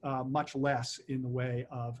want much less in the way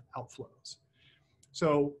of outflows.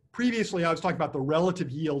 So previously I was talking about the relative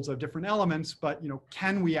yields of different elements, but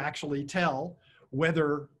can we actually tell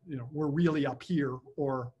whether we're really up here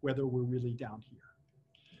or whether we're really down here?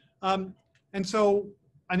 And so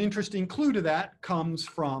an interesting clue to that comes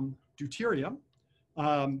from deuterium.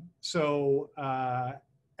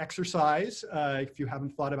 Exercise, if you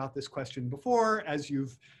haven't thought about this question before, as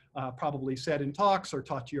you've probably said in talks or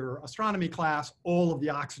taught your astronomy class, all of the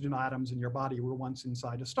oxygen atoms in your body were once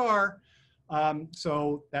inside a star.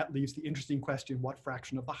 So that leaves the interesting question, what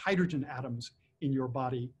fraction of the hydrogen atoms in your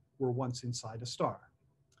body were once inside a star?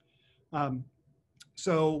 While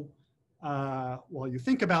you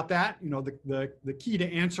think about that, the key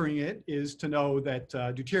to answering it is to know that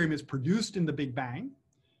deuterium is produced in the Big Bang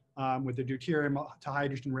with a deuterium to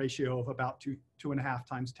hydrogen ratio of about 2.5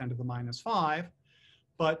 times 10 to the minus 5.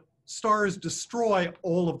 But stars destroy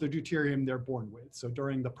all of the deuterium they're born with. So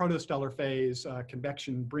during the protostellar phase,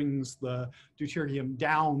 convection brings the deuterium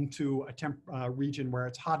down to a region where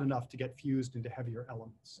it's hot enough to get fused into heavier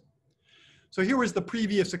elements. So here was the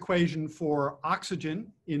previous equation for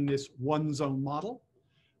oxygen in this one-zone model.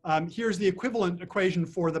 Here's the equivalent equation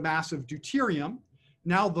for the mass of deuterium.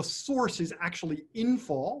 Now the source is actually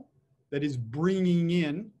infall, that is bringing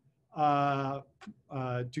in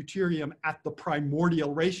deuterium at the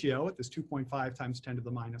primordial ratio, at this 2.5 times 10 to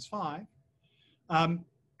the minus 5.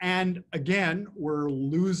 And again, we're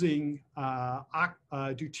losing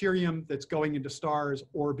deuterium that's going into stars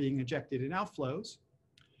or being ejected in outflows.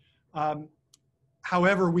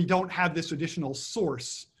 However, we don't have this additional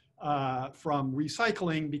source from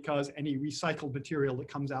recycling because any recycled material that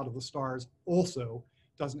comes out of the stars also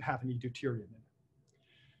doesn't have any deuterium in it.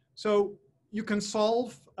 So you can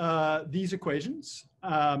solve these equations.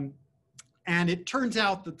 And it turns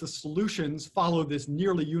out that the solutions follow this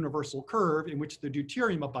nearly universal curve in which the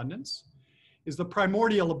deuterium abundance is the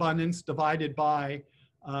primordial abundance divided by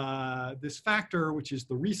this factor, which is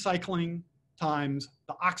the recycling times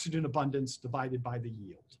the oxygen abundance divided by the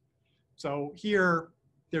yield. So here,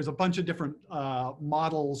 there's a bunch of different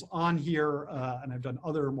models on here, and I've done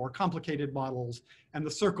other more complicated models, and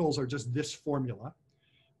the circles are just this formula.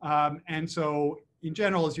 And so in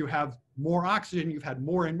general, as you have more oxygen, you've had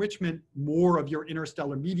more enrichment, more of your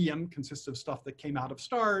interstellar medium consists of stuff that came out of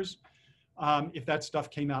stars. If that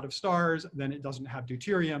stuff came out of stars, then it doesn't have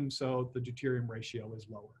deuterium, so the deuterium ratio is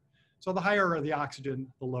lower. So the higher the oxygen,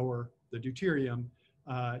 the lower the deuterium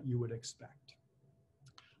you would expect.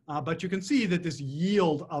 But you can see that this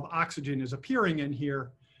yield of oxygen is appearing in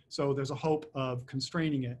here. So there's a hope of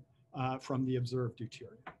constraining it from the observed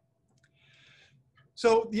deuterium.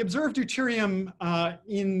 So the observed deuterium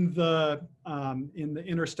in the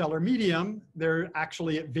interstellar medium,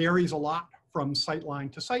 it varies a lot from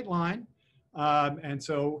sightline to sightline. And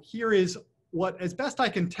so here is what, as best I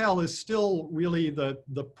can tell, is still really the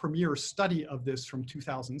premier study of this from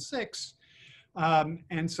 2006.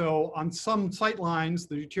 And so on some sightlines,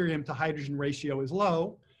 the deuterium to hydrogen ratio is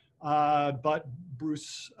low, but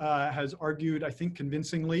Bruce has argued, I think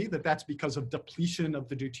convincingly, that that's because of depletion of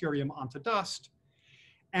the deuterium onto dust,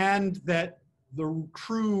 and that the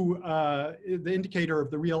true, the indicator of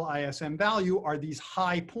the real ISM value are these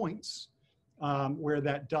high points where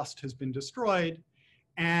that dust has been destroyed,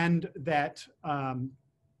 and that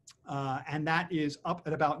is up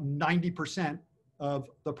at about 90% of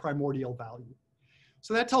the primordial value.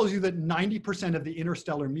 So that tells you that 90% of the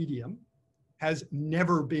interstellar medium has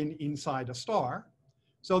never been inside a star.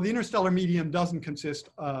 So the interstellar medium doesn't consist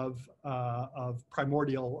of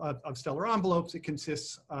stellar envelopes. It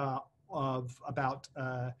consists of about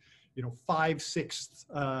 5/6,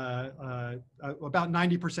 about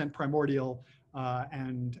 90% primordial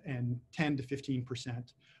and 10 to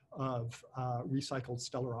 15% of recycled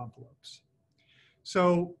stellar envelopes.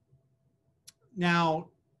 So now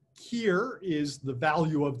here is the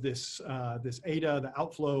value of this eta, the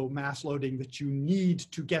outflow mass loading that you need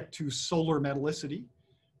to get to solar metallicity.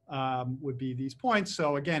 Would be these points.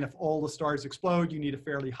 So again, if all the stars explode, you need a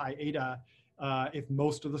fairly high eta. If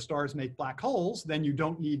most of the stars make black holes, then you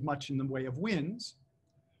don't need much in the way of winds.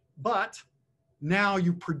 But now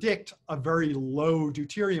you predict a very low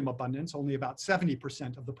deuterium abundance, only about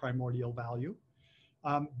 70% of the primordial value,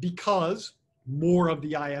 because more of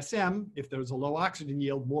the ISM, if there's a low oxygen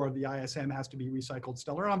yield, more of the ISM has to be recycled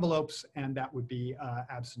stellar envelopes, and that would be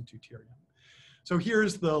absent deuterium. So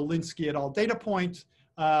here's the Linsky et al. Data point.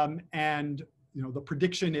 And the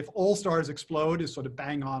prediction, if all stars explode, is sort of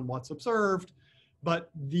bang on what's observed,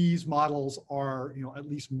 but these models are at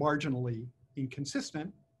least marginally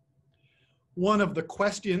inconsistent. One of the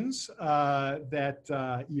questions that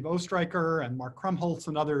Yves Oestreicher and Mark Krumholtz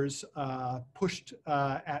and others pushed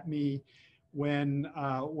at me when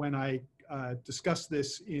I discussed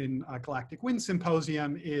this in a Galactic Wind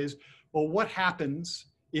Symposium is, well, what happens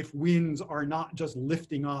if winds are not just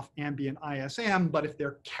lifting off ambient ISM, but if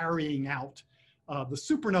they're carrying out the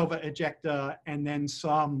supernova ejecta and then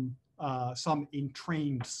some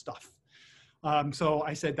entrained stuff. So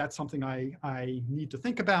I said that's something I need to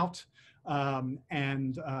think about.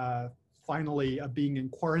 Finally, being in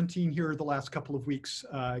quarantine here the last couple of weeks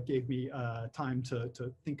gave me time to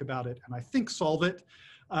think about it and I think solve it.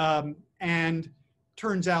 And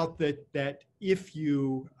turns out that if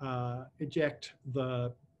you eject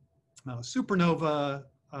the supernova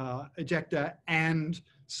ejecta and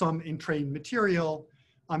some entrained material,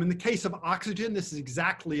 in the case of oxygen, this is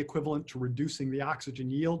exactly equivalent to reducing the oxygen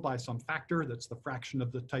yield by some factor. That's the fraction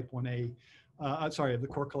of the type 1a, of the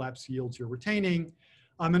core collapse yields you're retaining.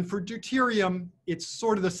 And for deuterium, it's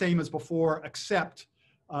sort of the same as before, except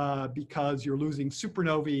because you're losing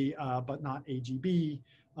supernovae, but not AGB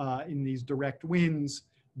in these direct winds,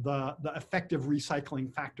 the effective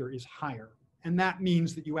recycling factor is higher. And that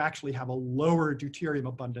means that you actually have a lower deuterium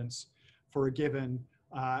abundance for a given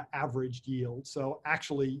averaged yield. So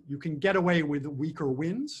actually, you can get away with weaker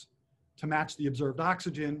winds to match the observed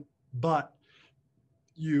oxygen, but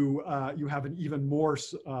you have an even more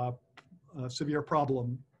severe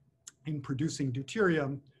problem in producing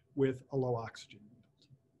deuterium with a low oxygen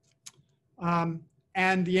yield.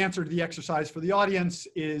 And the answer to the exercise for the audience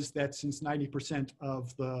is that since 90%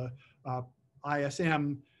 of the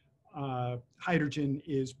ISM hydrogen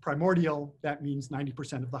is primordial, that means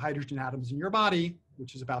 90% of the hydrogen atoms in your body,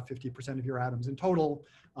 which is about 50% of your atoms in total,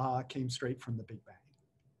 came straight from the Big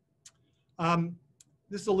Bang.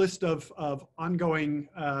 This is a list of ongoing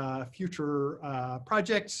future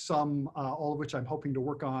projects, some all of which I'm hoping to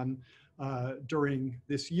work on during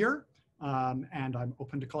this year. And I'm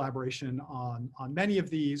open to collaboration on many of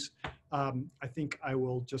these. I think I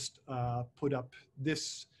will just put up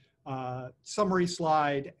this summary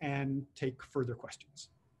slide and take further questions.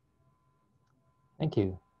 Thank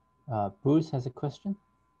you. Bruce has a question.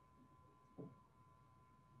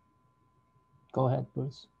 Go ahead,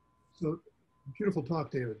 Bruce. So beautiful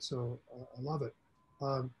talk, David. So I love it.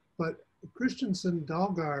 But Christensen,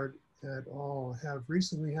 Dalgaard et al. Have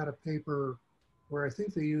recently had a paper where I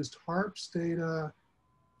think they used HARPS data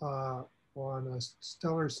on a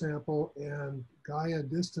stellar sample and Gaia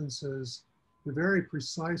distances to very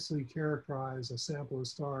precisely characterize a sample of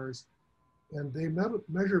stars. and they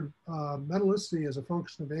measure metallicity as a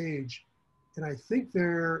function of age. And I think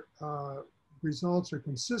their results are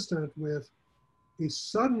consistent with a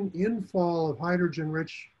sudden infall of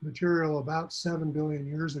hydrogen-rich material about 7 billion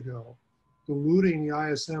years ago, diluting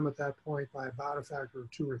the ISM at that point by about a factor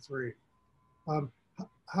of 2 or 3.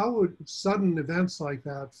 How would sudden events like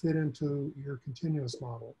that fit into your continuous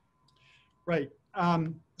model? Right.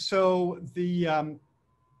 So the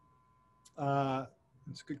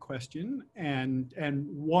that's a good question, and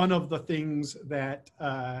one of the things that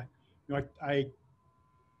you know, I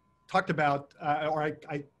talked about, or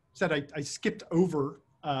I said I skipped over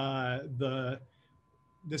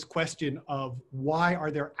this question of why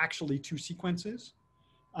are there actually two sequences,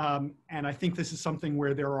 and I think this is something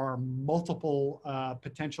where there are multiple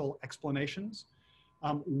potential explanations.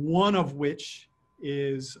 One of which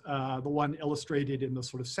is the one illustrated in the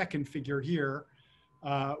sort of second figure here,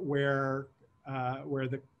 where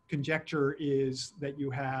the conjecture is that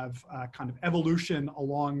you have kind of evolution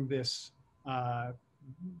along this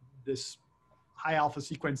this high alpha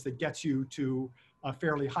sequence that gets you to a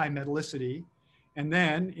fairly high metallicity, and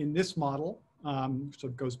then in this model, so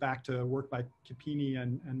it goes back to work by Capini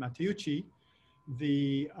and Matteucci,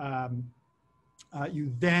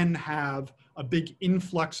 you then have a big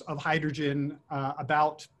influx of hydrogen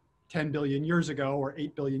about 10 billion years ago or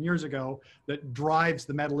 8 billion years ago that drives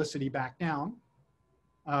the metallicity back down.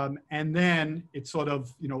 And then it sort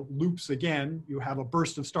of, you know, loops again. You have a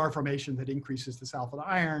burst of star formation that increases this alpha to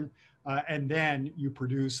iron, and then you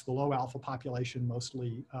produce the low alpha population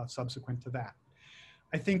mostly subsequent to that.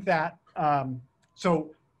 I think that,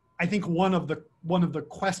 so I think one of the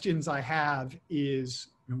questions I have is,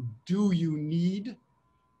 you know, do you need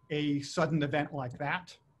a sudden event like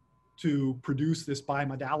that to produce this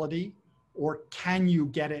bimodality, or can you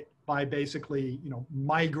get it by basically, you know,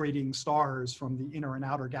 migrating stars from the inner and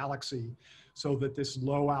outer galaxy so that this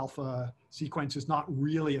low alpha sequence is not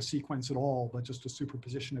really a sequence at all, but just a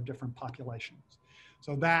superposition of different populations?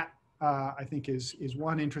 So that I think is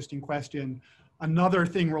one interesting question. Another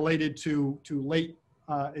thing related to late,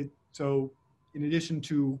 so in addition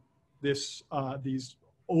to this, these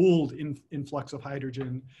old influx of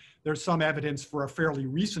hydrogen, there's some evidence for a fairly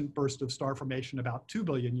recent burst of star formation about 2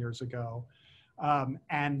 billion years ago.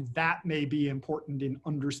 And that may be important in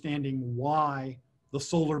understanding why the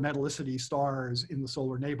solar metallicity stars in the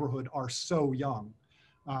solar neighborhood are so young.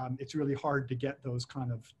 It's really hard to get those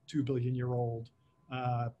kind of 2 billion year old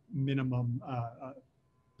minimum,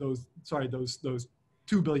 those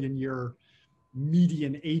 2 billion year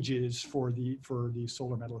median ages for the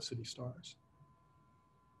solar metallicity stars.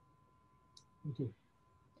 Thank you.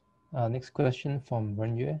 Next question from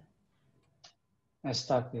Renyue. I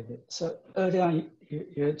start with it. So earlier on,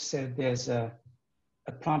 you said there's a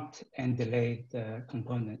prompt and delayed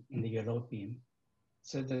component in the European.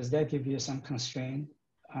 So does that give you some constraint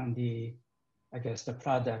on the, I guess, the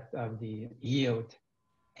product of the yield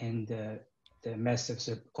and the massive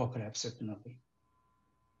core collapse supernovae?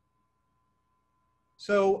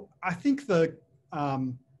 So I think the,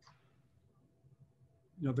 you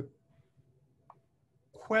know, the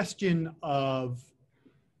question of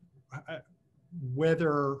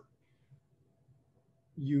whether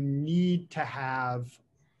you need to have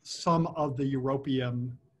some of the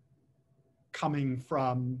europium coming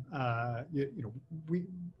from, you know,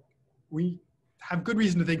 we have good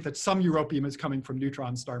reason to think that some europium is coming from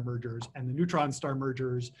neutron star mergers, and the neutron star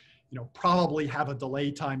mergers, you know, probably have a delay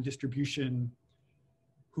time distribution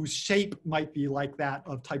whose shape might be like that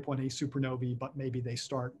of type 1a supernovae, but maybe they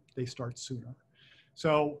start sooner.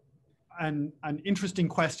 So an interesting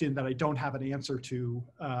question that I don't have an answer to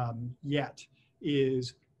yet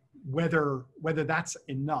is whether that's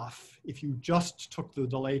enough. If you just took the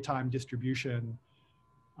delay time distribution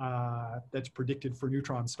that's predicted for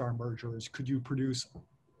neutron star mergers, could you produce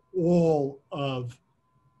all of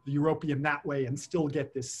the europium that way and still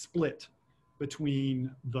get this split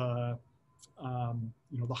between the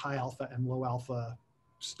you know, the high alpha and low alpha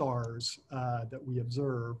stars that we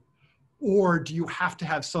observe? Or do you have to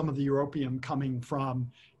have some of the europium coming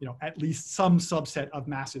from, you know, at least some subset of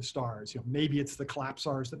massive stars? You know, maybe it's the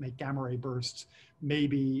collapsars that make gamma ray bursts.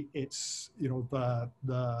 Maybe it's, you know,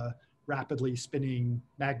 the rapidly spinning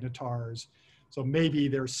magnetars. So maybe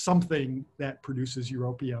there's something that produces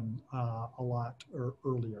europium a lot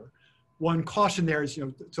earlier. One caution there is, you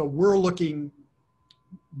know, so we're looking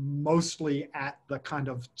mostly at the kind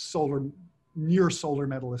of near solar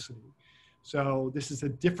metallicity. So this is a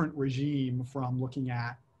different regime from looking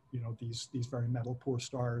at, you know, these very metal poor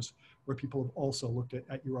stars where people have also looked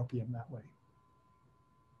at europium that way.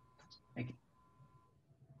 Thank you.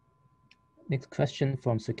 Next question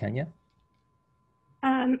from Sukanya.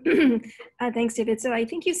 Thanks, David. So I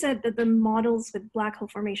think you said that the models with black hole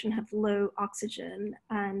formation have low oxygen,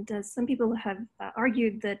 and some people have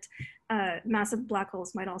argued that massive black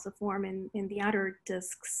holes might also form in the outer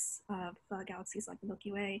disks of galaxies like the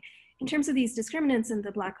Milky Way. In terms of these discriminants in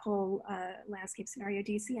the black hole landscape scenario,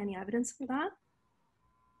 do you see any evidence for that?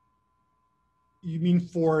 You mean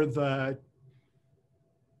for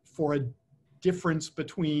a difference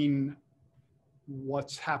between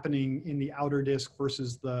what's happening in the outer disk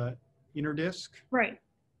versus the inner disk? Right.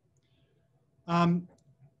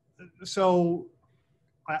 So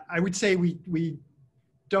I would say we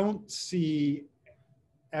don't see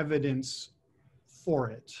evidence for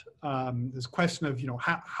it. There's a question of,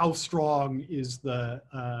 how strong is the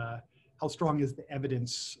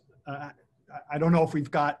evidence? I don't know if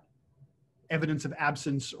we've got evidence of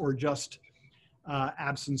absence or just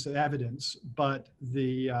absence of evidence, but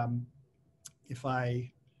if I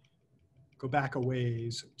go back a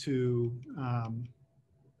ways to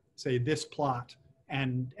say this plot,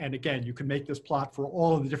 and again, you can make this plot for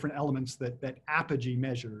all of the different elements that apogee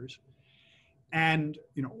measures. And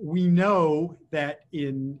we know that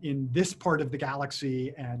in this part of the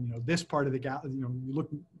galaxy and this part of the galaxy, you look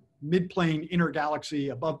mid-plane inner galaxy,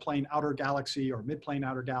 above plane outer galaxy, or mid-plane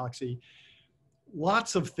outer galaxy,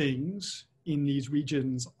 lots of things in these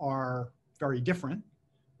regions are very different.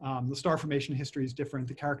 The star formation history is different,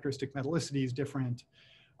 the characteristic metallicity is different,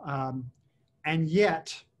 and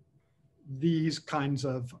yet these kinds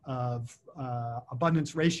of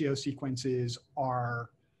abundance ratio sequences are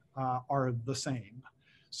the same.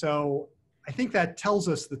 So I think that tells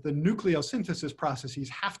us that the nucleosynthesis processes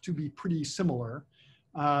have to be pretty similar,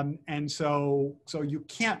 and so you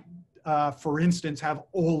can't, for instance, have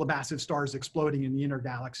all the massive stars exploding in the inner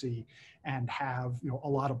galaxy and have a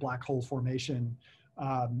lot of black hole formation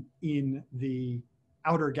in the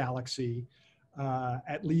outer galaxy,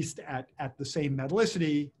 at least at the same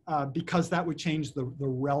metallicity, because that would change the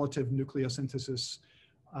relative nucleosynthesis,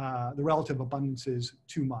 the relative abundances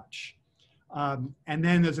too much. And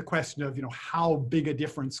then there's a question of how big a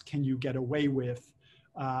difference can you get away with,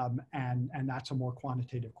 and that's a more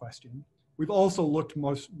quantitative question. We've also looked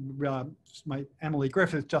Emily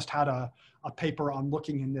Griffith just had a paper on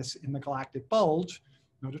looking in the galactic bulge,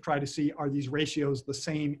 to try to see, are these ratios the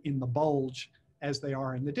same in the bulge as they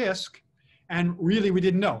are in the disk? And really, we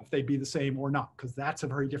didn't know if they'd be the same or not, because that's a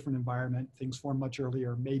very different environment. Things form much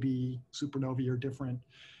earlier. Maybe supernovae are different.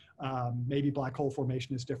 Maybe black hole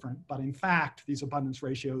formation is different. But in fact, these abundance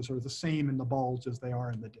ratios are the same in the bulge as they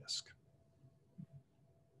are in the disk.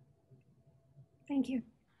 Thank you.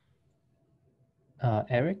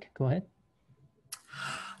 Eric, go ahead.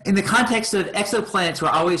 In the context of exoplanets, we're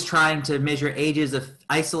always trying to measure ages of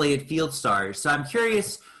isolated field stars. So I'm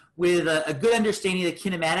curious, with a good understanding of the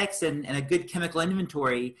kinematics and a good chemical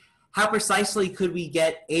inventory, how precisely could we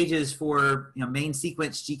get ages for main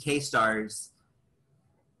sequence GK stars?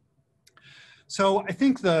 So I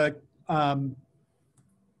think the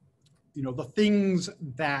things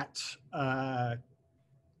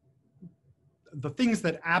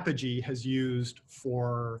that Apogee has used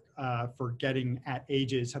for getting at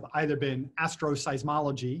ages have either been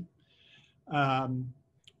astroseismology,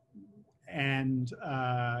 and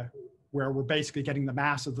where we're basically getting the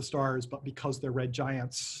mass of the stars, but because they're red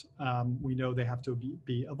giants, we know they have to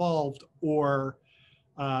be evolved, or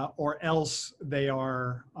else they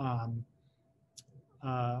are,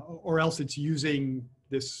 or else it's using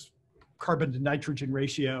this carbon to nitrogen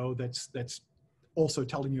ratio that's also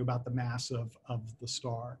telling you about the mass of the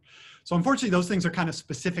star. So unfortunately, those things are kind of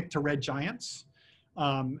specific to red giants.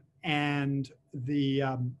 And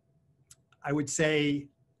I would say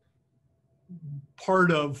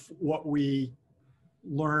part of what we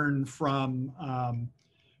learn from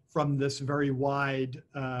this very wide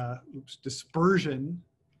dispersion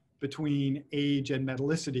between age and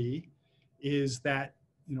metallicity is that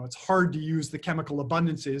it's hard to use the chemical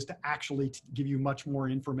abundances to actually give you much more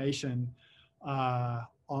information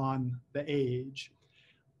on the age.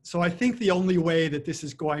 So I think the only way that this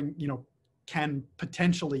is going, can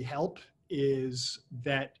potentially help is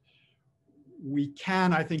that we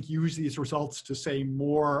can, I think, use these results to say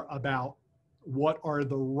more about what are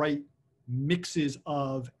the right mixes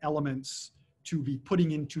of elements to be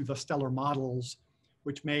putting into the stellar models,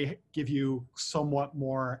 which may give you somewhat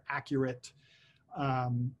more accurate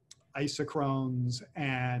isochrones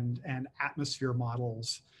and atmosphere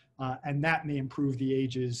models. And that may improve the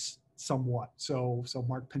ages somewhat. So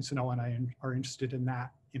Mark Pinsonneau and I are interested in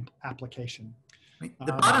that application.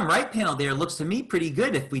 The bottom right panel there looks to me pretty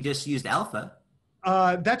good if we just used alpha.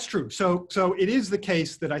 That's true. So it is the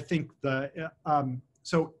case that I think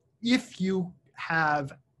so if you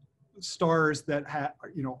have stars that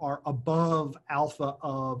are above alpha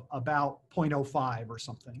of about 0.05 or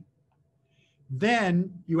something,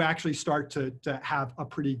 then you actually start to have a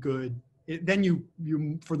pretty good, then you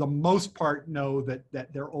for the most part know that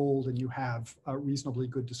they're old and you have a reasonably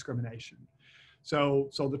good discrimination. So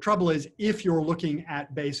the trouble is, if you're looking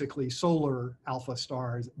at basically solar alpha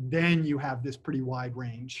stars, then you have this pretty wide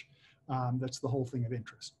range. That's the whole thing of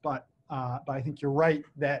interest. But I think you're right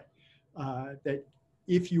that that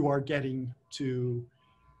if you are getting to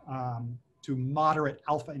moderate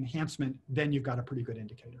alpha enhancement, then you've got a pretty good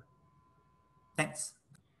indicator. Thanks.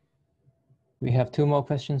 We have 2 more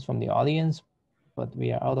questions from the audience, but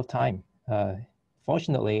we are out of time.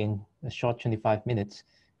 Fortunately, in a short 25 minutes,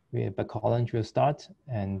 Colin will start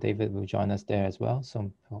and David will join us there as well.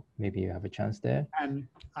 So maybe you have a chance there. And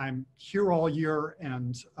I'm here all year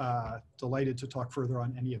and delighted to talk further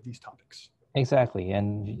on any of these topics. Exactly.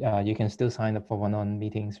 And you can still sign up for one-on-one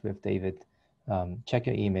meetings with David. Check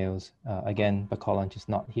your emails. Again, Colin is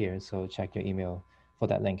not here, so check your email for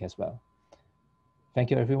that link as well. Thank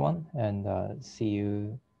you, everyone, and see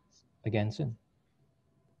you again soon.